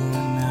drawer,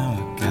 and now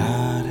I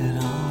got it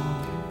on.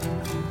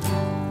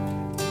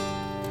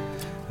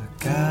 I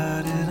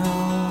got it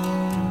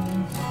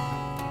on.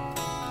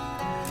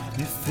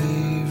 Your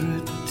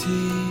favorite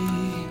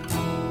tea,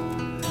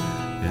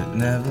 it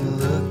never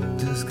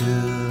looked as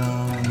good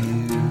on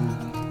you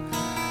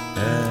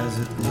as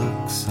it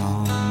looks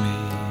on me.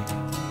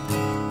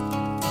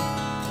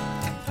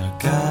 I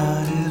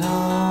got it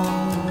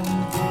on.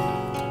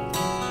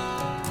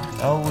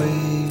 I'll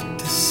wait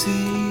to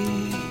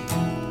see.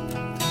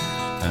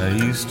 I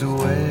used to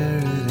wear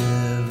it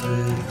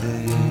every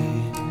day,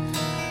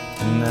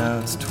 and now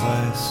it's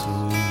twice a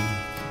week.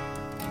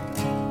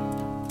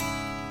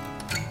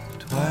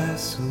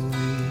 Twice a week.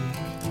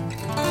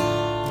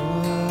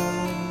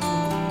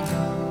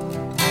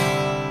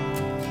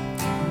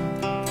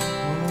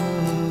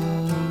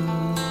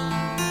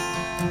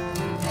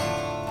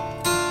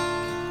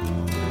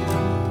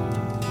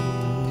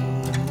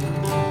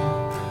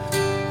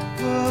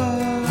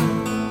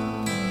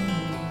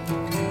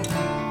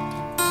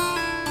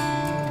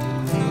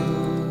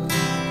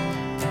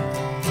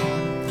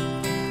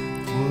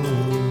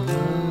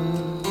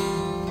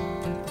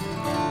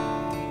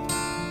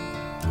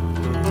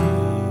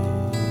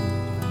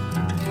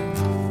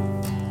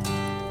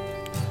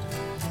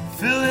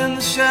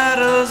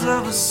 Shadows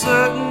of a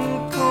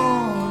certain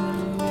corner,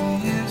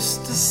 we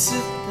used to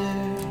sit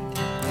there.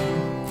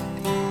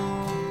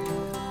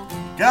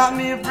 Got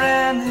me a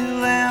brand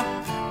new lamp,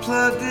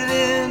 plugged it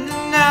in,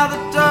 and now the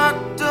dark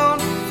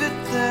don't fit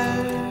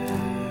there.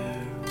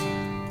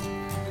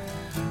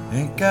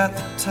 Ain't got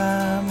the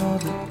time or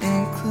the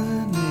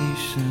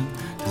inclination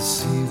to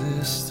see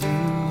this through.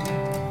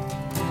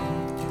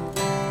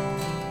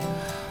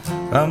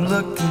 I'm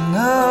looking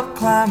up,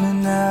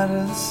 climbing out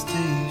of the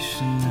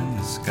station, and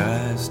the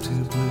sky's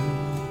too blue.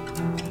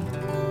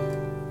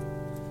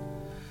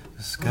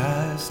 The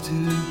sky's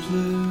too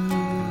blue.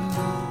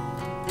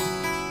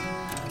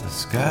 The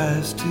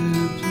sky's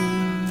too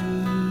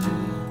blue.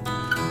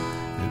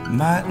 It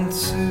mightn't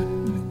suit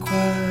me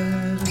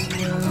quite as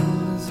well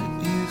as it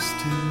used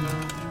to.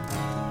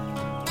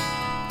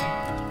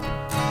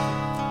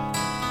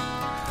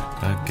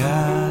 I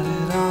got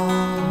it on.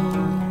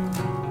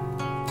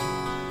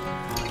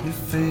 Your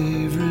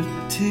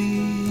favorite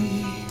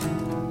tea,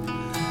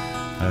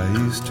 I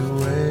used to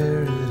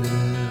wear it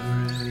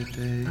every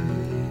day.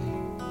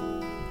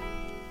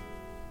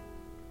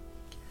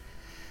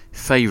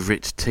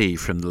 Favourite tea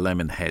from the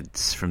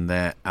Lemonheads, from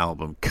their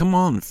album Come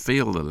On,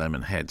 Feel the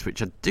Lemonheads,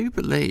 which I do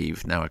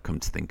believe, now I come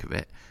to think of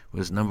it,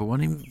 was number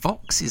one in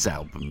Vox's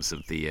albums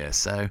of the year.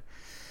 So,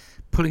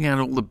 pulling out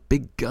all the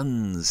big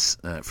guns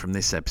from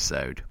this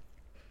episode.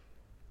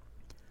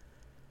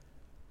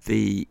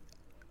 The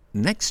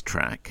next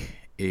track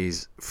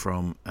is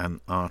from an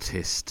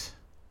artist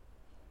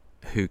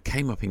who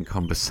came up in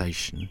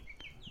conversation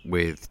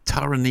with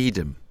Tara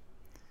Needham,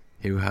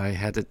 who I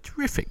had a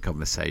terrific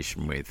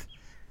conversation with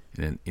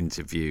in an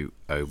interview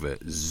over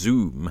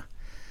Zoom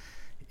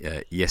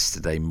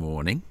yesterday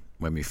morning,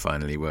 when we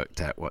finally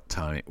worked out what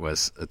time it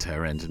was at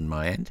her end and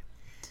my end.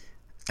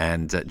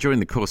 And during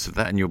the course of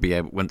that, and you'll be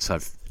able, once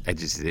I've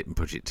edited it and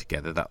put it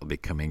together, that'll be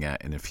coming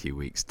out in a few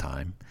weeks'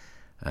 time.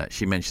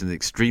 She mentioned an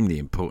extremely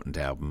important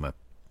album,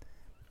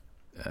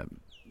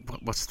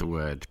 what's the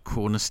word?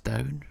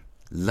 Cornerstone?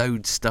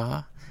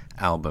 Lodestar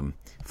album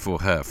for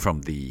her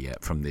from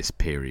this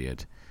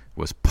period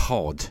was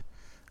Pod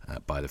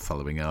by the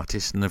following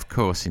artists. And of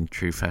course, in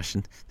true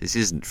fashion, this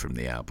isn't from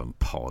the album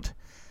Pod,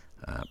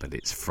 but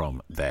it's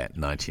from their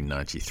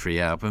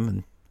 1993 album,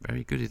 and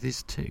very good it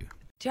is too.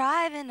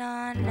 Driving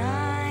on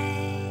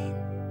 9,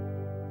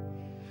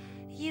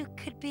 you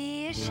could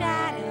be a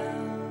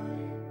shadow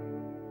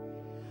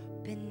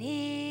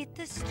beneath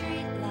the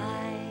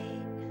streetlight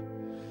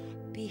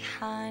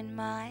behind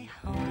my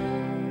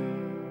home.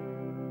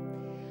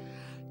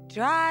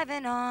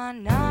 Driving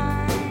on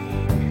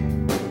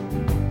 9,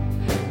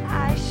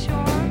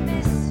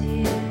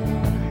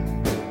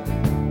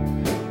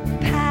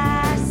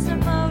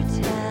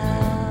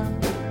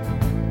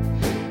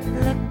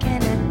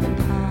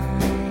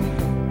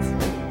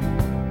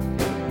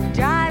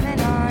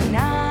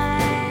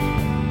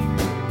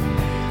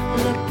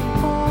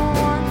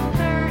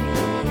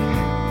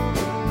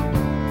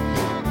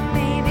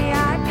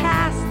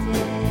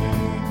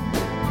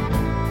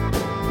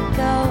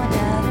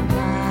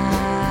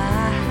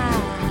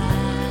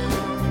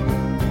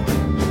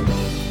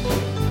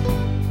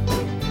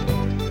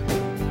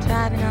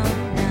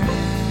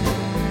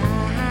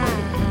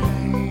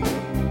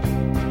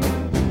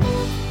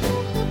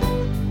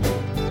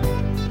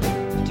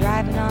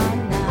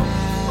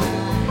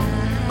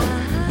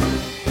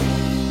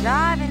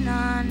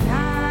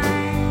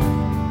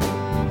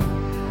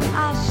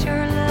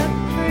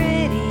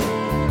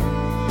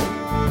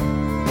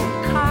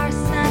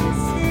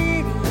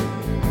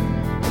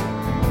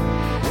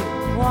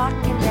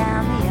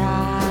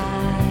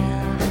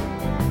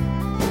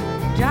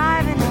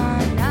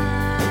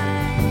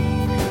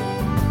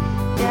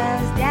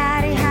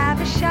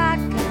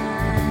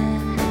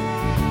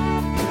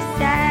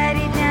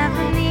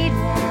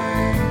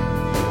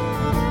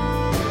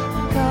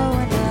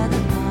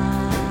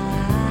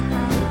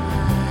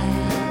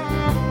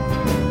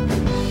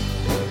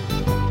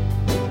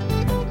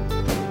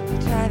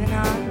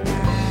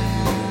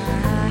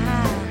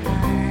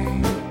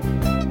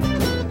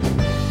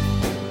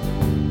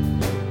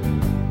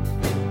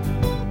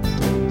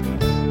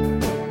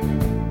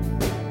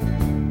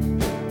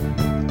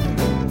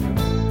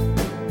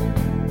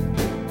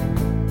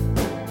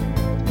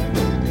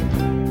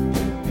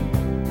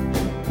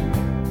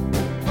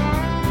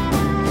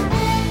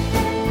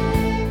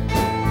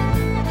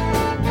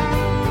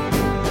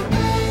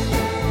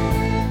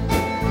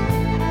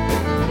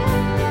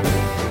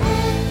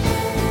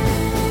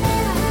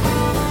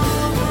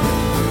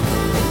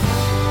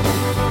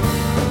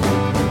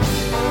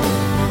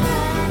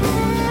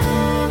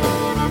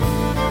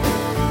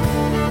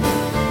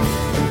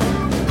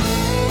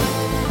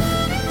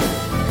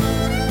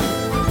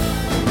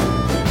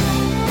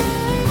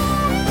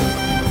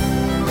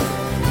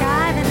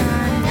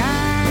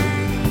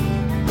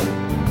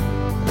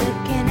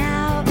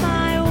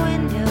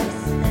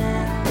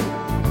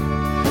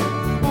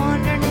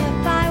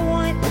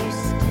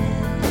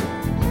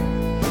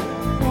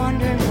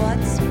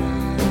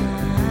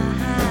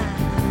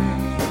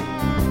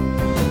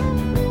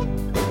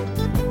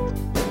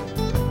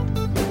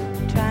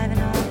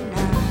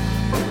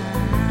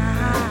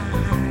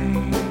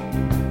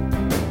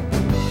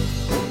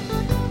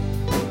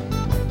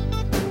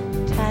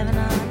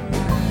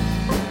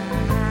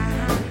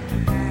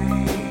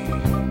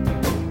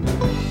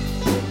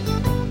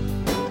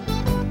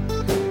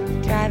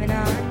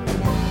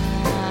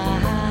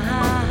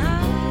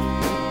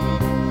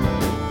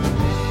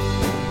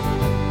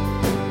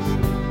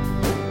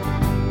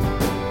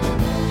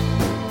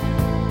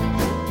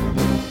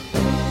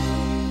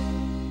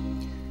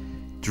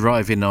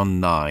 Driving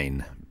on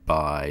 9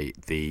 by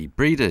the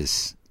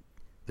Breeders,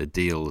 the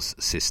Steele's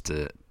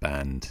Sisters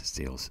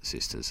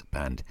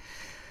band.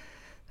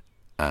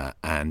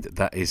 And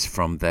that is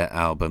from their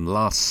album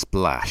Last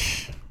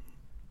Splash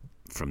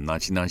from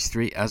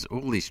 1993, as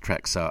all these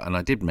tracks are. And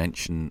I did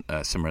mention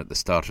somewhere at the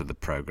start of the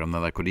programme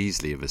that I could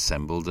easily have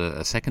assembled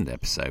a second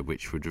episode,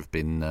 which would have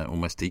been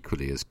almost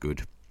equally as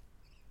good.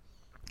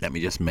 Let me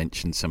just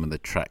mention some of the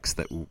tracks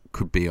that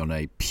could be on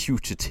a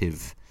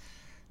putative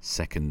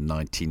second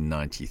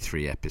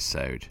 1993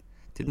 episode.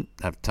 Didn't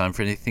have time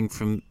for anything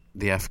from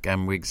the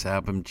Afghan Wigs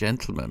album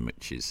Gentleman,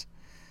 which is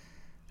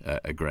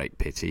a great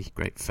pity,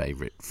 great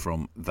favourite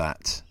from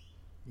that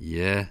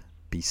year.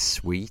 Be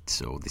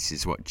Sweet, or This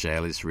Is What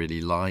Jail Is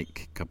Really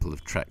Like, a couple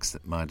of tracks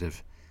that might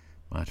have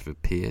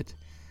appeared.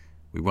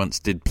 We once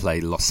did play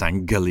Los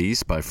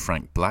Angeles by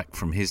Frank Black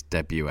from his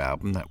debut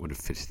album. That would have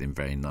fitted in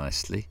very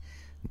nicely.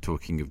 And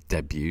talking of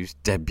debuts,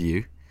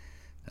 debut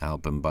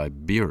album by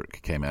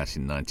Björk came out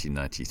in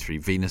 1993.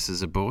 Venus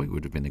as a Boy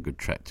would have been a good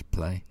track to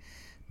play.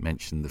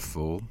 Mention The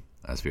Fall,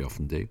 as we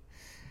often do.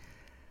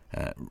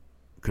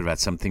 Could have had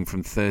something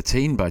from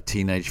 13 by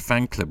Teenage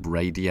Fanclub.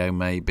 Radio,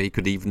 maybe.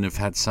 Could even have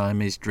had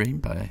Siamese Dream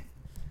by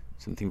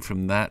something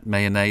from that.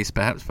 Mayonnaise,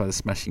 perhaps, by the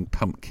Smashing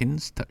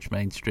Pumpkins. Touch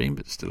mainstream,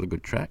 but still a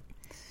good track.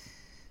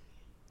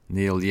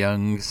 Neil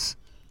Young's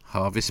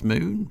Harvest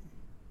Moon.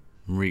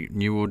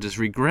 New Order's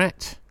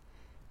Regret.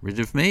 Rid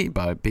of Me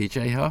by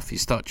PJ Harvey.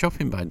 Start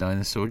Chopping by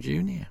Dinosaur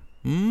Jr.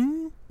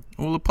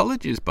 All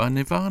Apologies by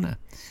Nirvana.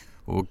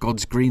 Or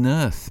God's Green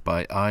Earth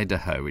by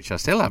Idaho, which I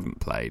still haven't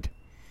played,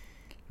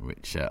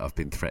 which I've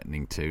been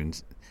threatening to,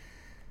 and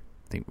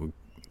I think we'll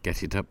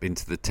get it up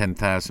into the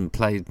 10,000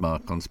 played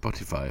mark on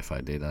Spotify if I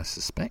did, I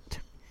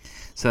suspect.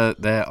 So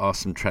there are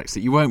some tracks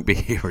that you won't be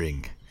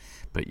hearing,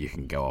 but you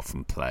can go off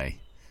and play,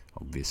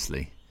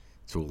 obviously.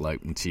 It's all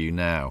open to you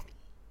now.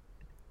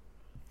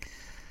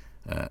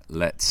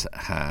 Let's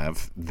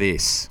have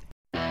this.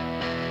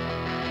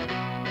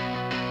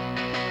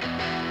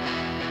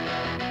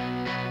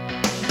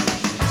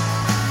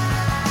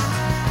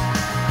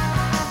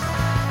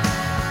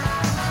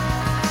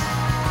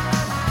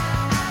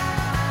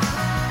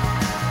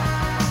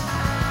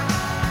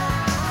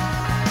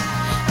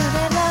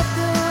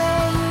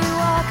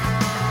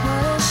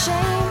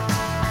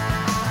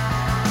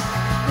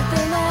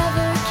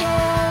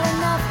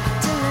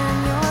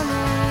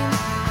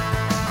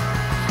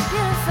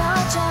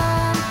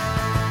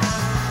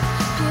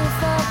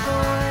 Beautiful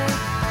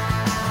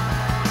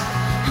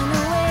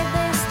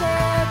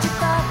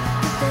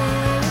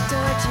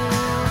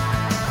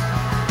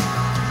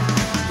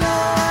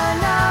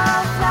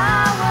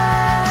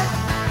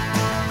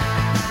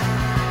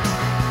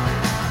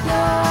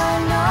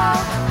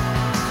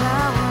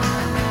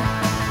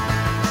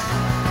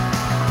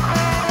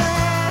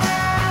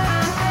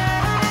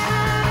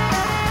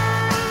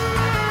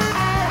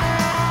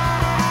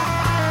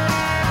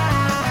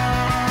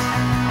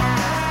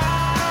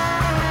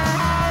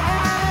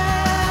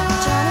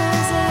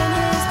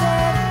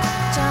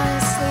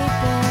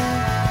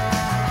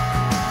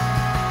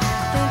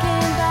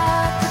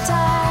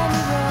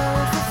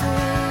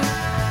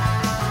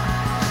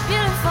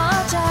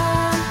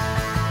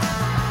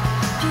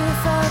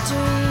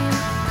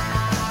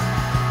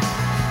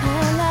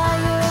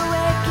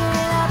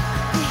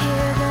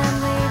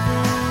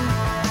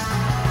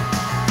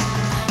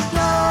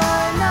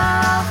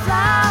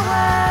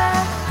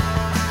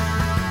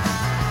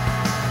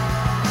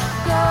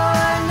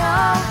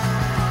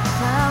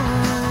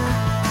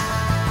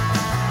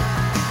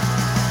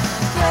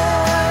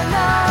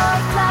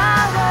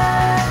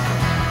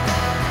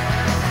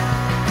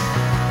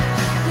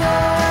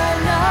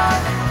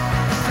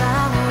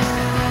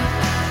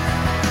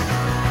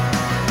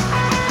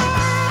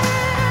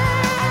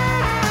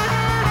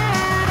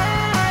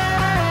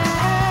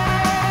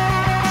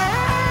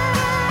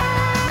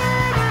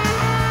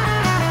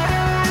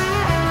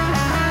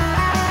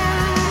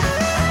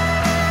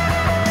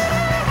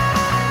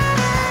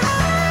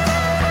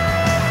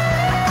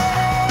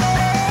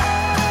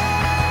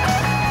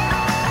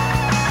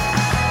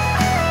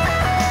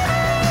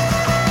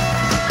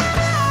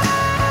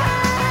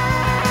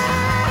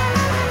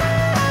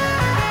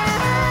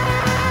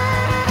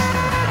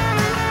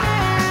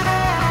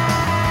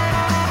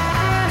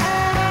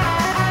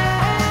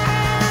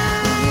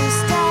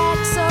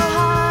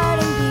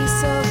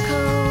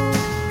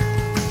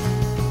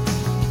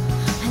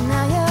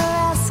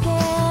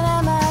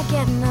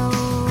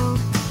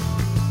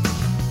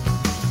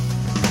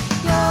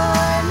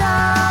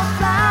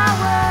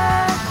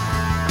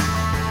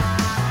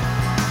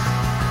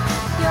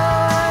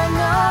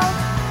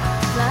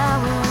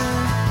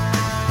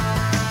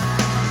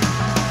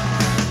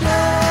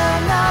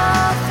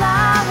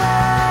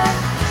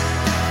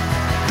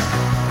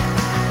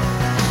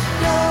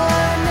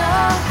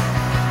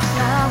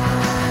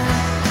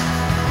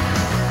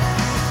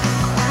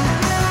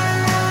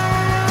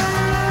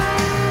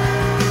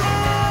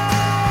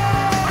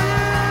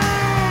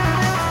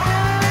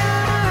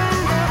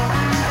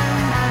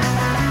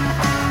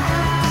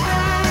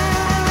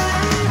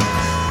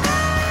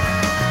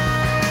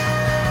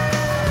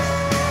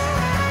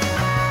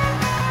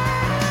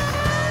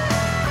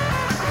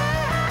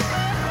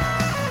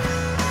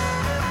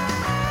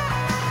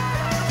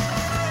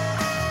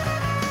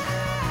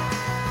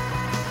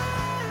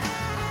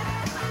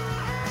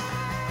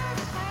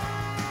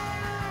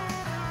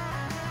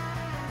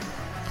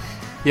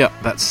Yeah,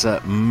 that's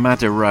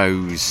Madder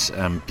Rose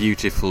and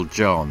Beautiful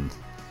John.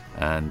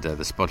 And the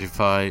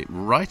Spotify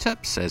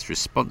write-up says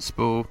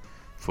responsible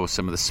for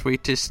some of the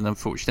sweetest and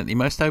unfortunately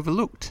most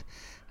overlooked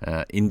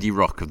indie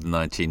rock of the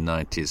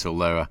 1990s,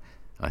 although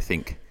I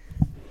think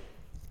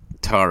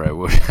Tara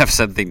would have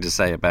something to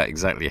say about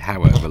exactly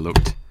how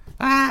overlooked.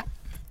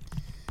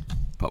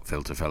 Pop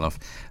filter fell off.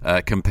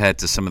 Compared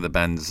to some of the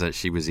bands that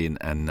she was in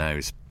and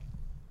knows.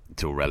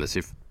 It's all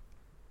relative.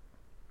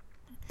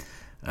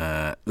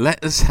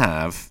 Let us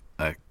have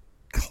a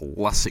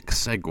classic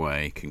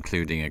segue,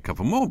 concluding a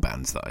couple more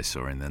bands that I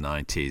saw in the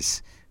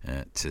 90s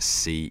to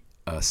see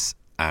us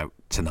out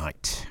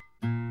tonight.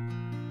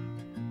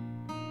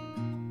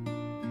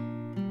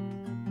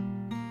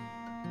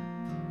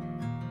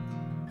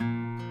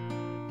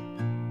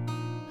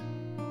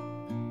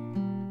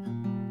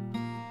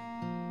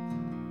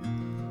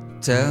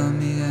 Tell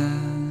me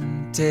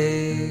and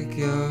take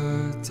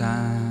your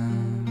time.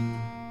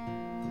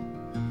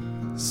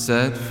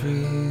 Set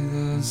free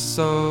the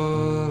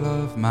soul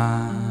of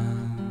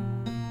mine.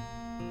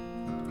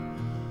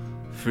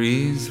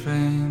 Freeze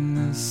frame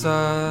the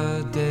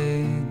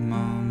sudden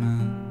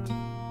moment.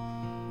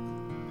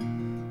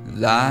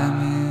 Lie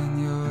me in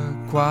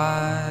your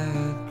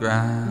quiet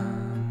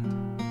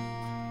ground.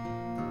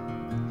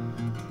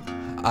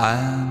 I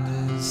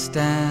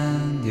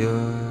understand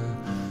your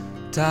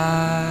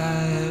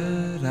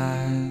tired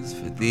eyes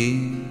for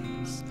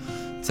these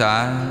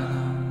tired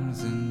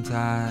arms and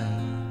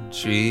tired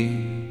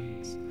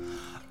trees.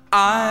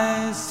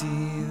 I see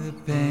the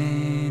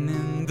pain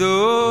in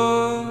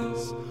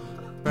those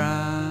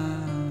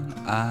brown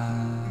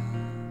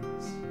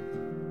eyes.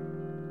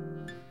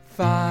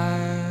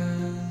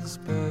 Fires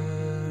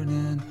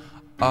burning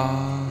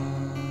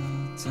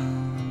autumn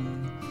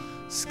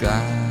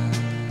skies.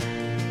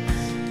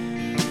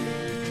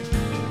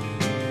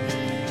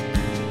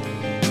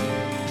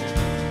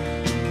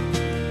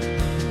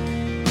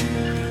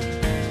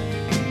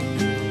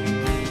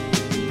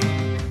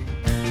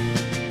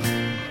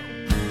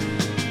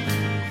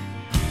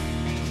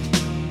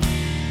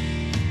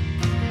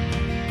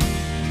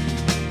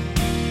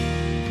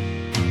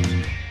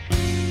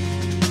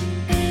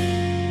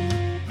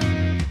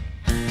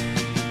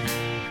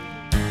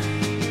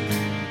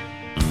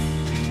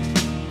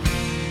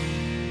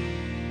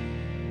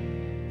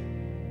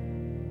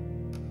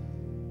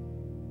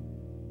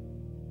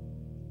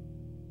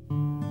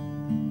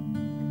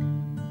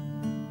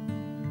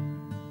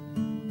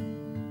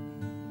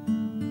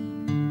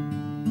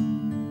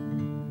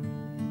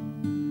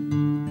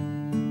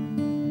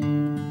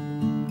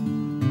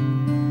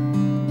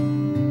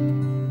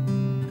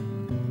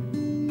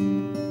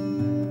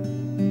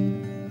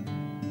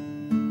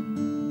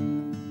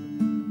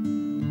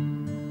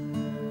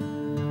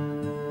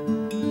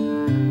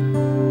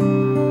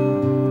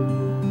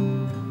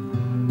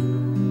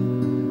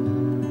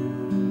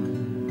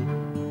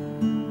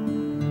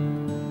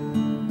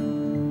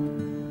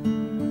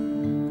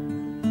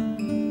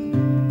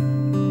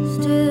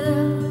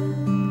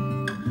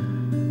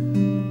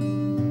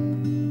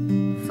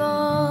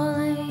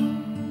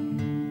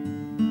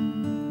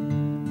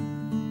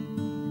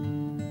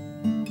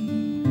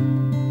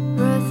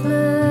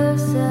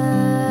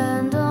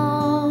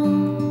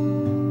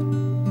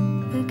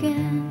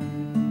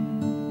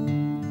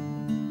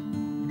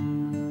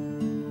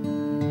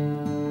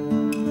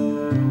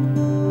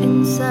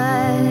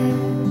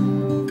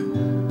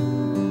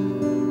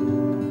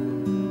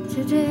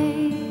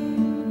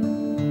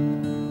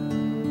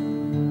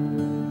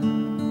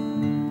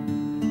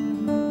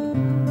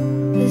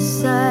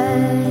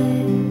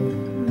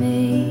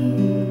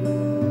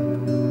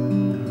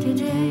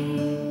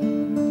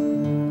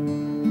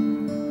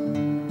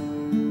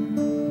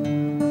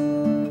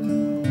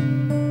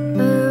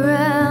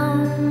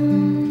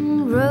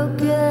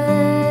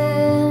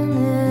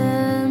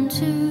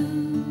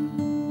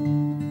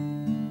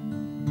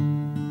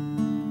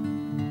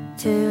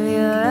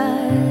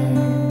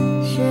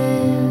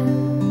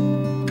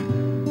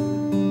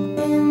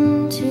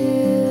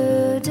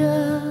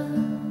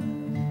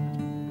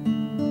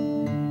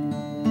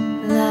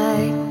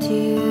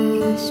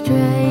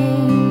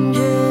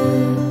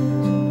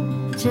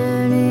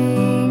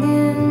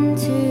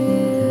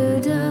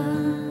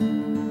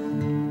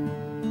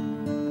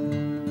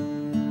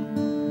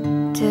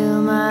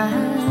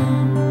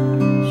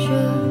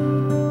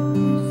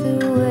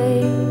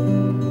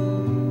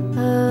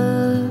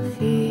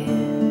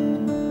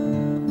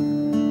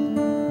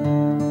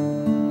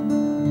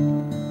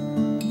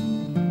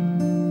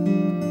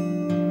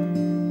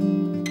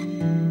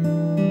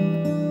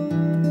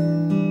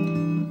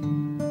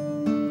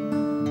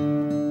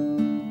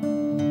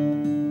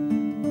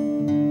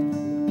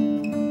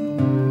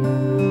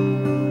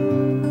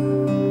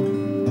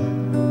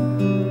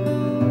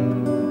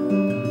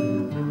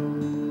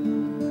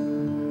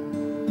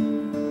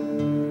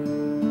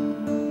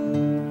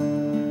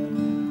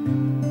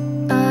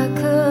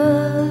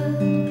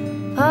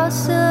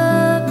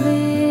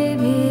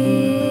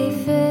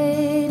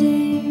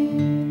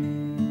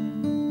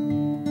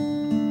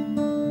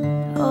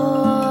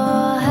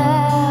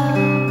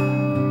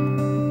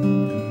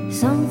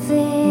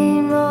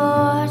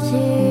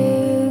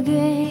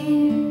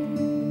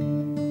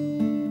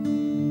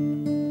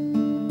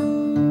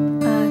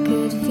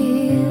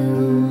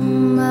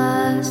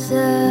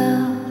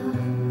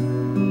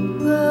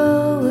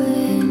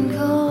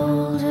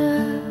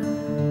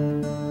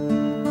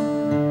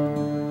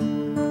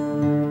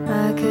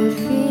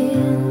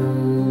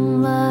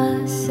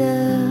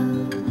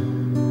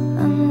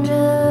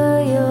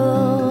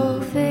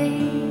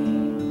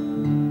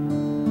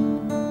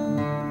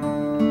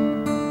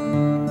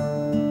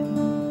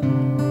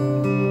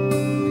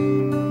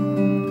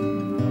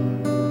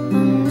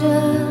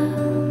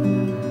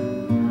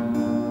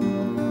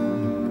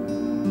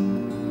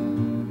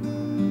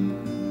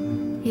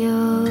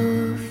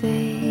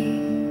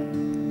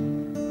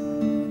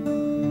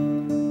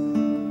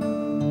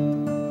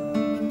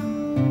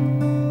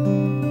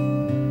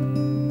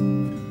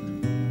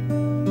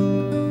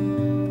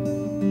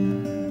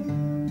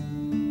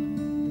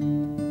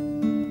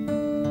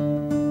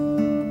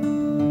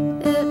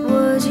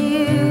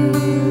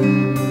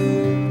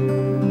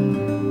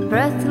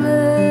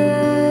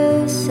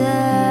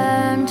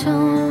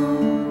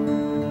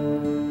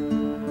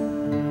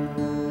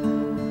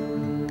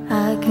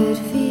 could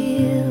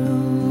feel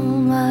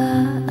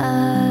my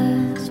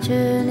eyes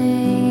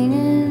turning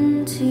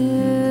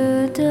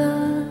into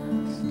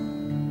dust,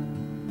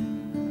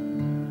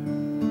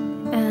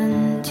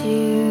 and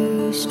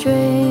two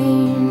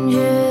strangers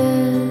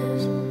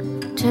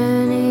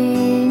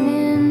turning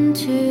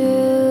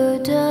into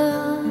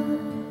dust.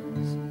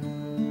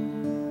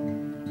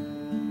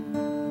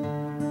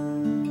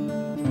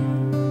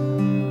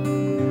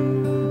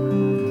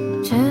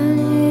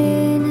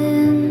 Turning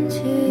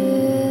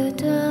into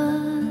dust.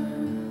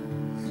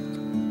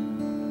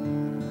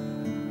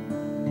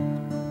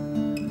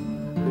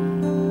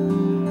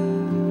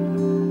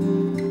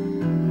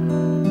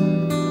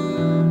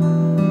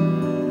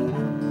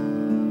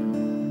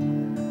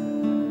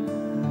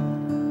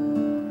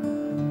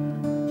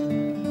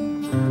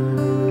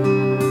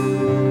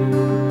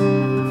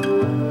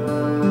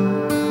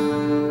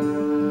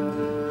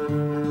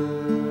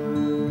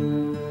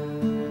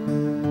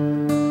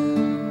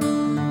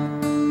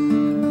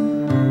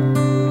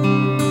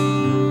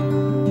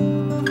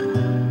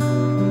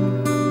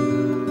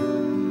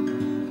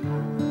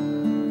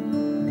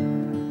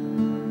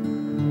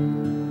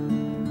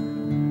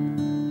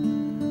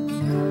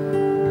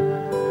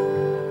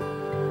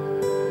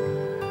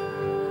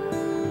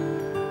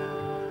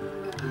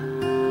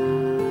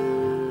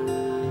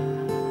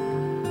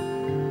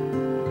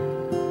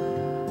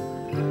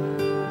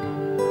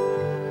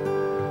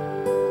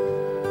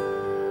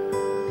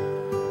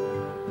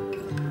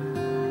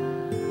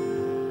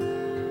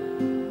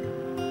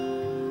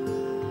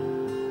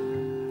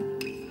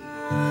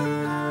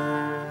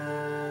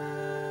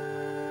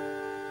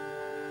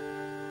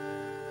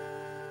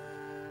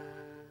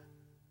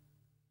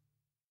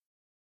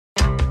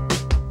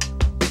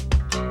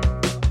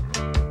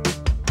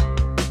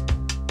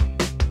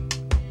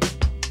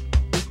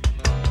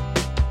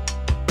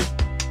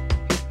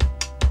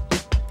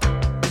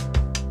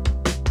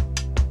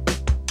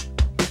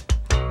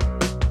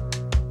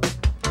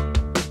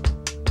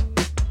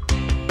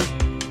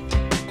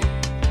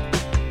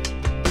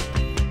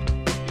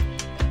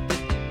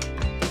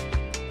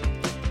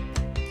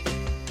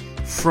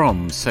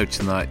 From So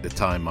Tonight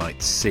That I Might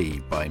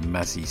See by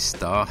Mazzy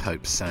Star,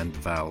 Hope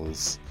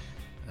Sandval's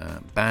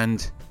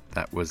band,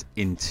 that was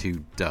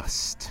Into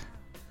Dust.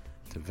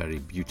 It's a very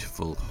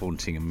beautiful,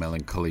 haunting and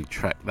melancholy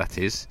track that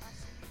is.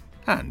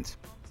 And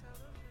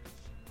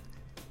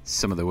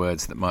some of the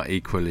words that might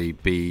equally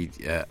be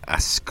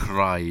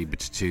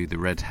ascribed to the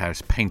Red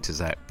House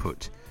Painters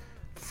output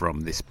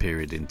from this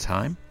period in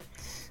time.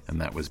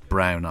 And that was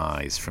Brown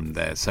Eyes from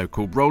their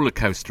so-called Roller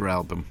Coaster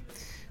album.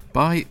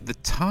 By the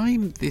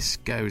time this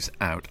goes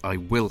out, I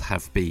will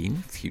have been,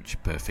 future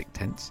perfect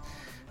tense,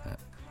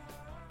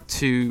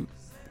 to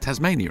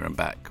Tasmania and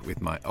back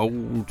with my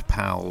old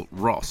pal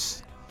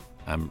Ross.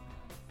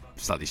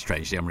 Slightly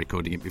strangely, I'm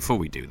recording it before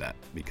we do that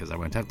because I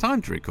won't have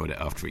time to record it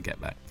after we get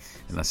back.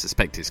 And I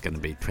suspect it's going to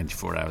be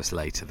 24 hours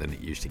later than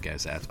it usually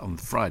goes out on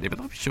Friday, but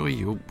I'm sure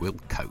you will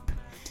cope.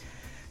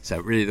 So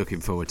really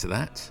looking forward to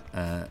that.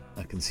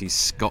 I can see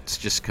Scott's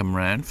just come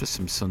round for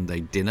some Sunday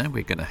dinner.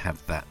 We're going to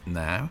have that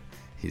now.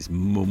 His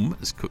mum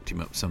has cooked him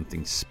up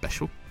something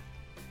special.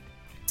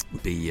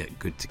 Be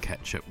good to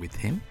catch up with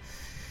him.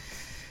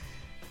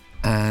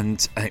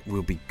 And it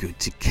will be good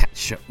to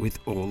catch up with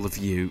all of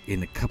you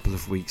in a couple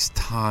of weeks'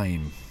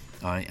 time.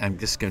 I am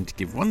just going to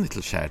give one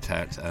little shout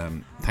out.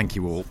 Thank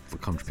you all for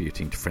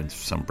contributing to Friends of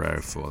Sombrero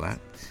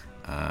Fallout.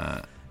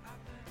 I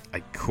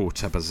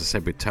caught up, as I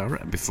said, with Tara,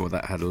 and before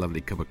that had a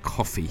lovely cup of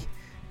coffee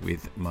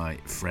with my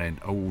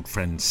old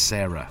friend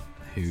Sarah,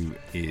 who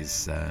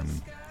is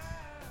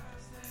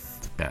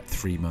about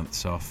 3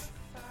 months off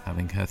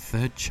having her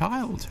third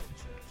child.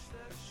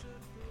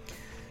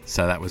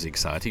 So that was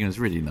exciting. It was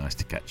really nice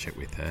to catch up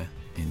with her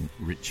in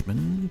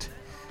Richmond.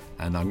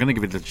 And I'm going to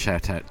give a little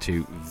shout out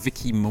to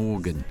Vicky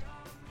Morgan,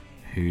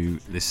 who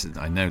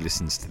I know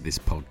listens to this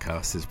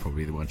podcast. There's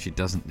probably the one she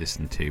doesn't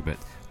listen to, but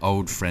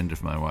old friend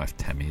of my wife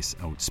Tammy's,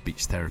 old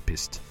speech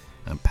therapist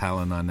and pal,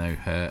 and I know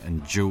her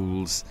and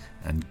Jules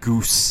and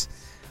Goose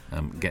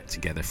get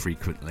together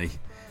frequently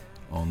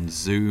on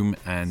Zoom,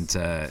 and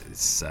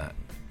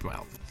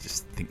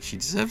just think she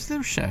deserves a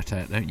little shout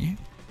out, don't you?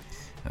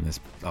 And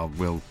I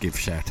will give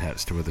shout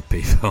outs to other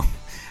people,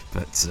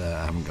 but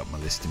I haven't got my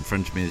list in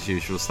front of me as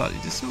usual, slightly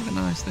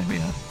disorganised. There we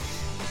are.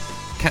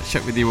 Catch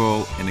up with you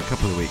all in a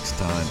couple of weeks'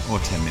 time or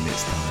 10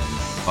 minutes' time.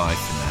 Bye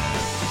for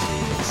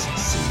now. Cheers.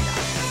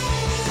 See ya.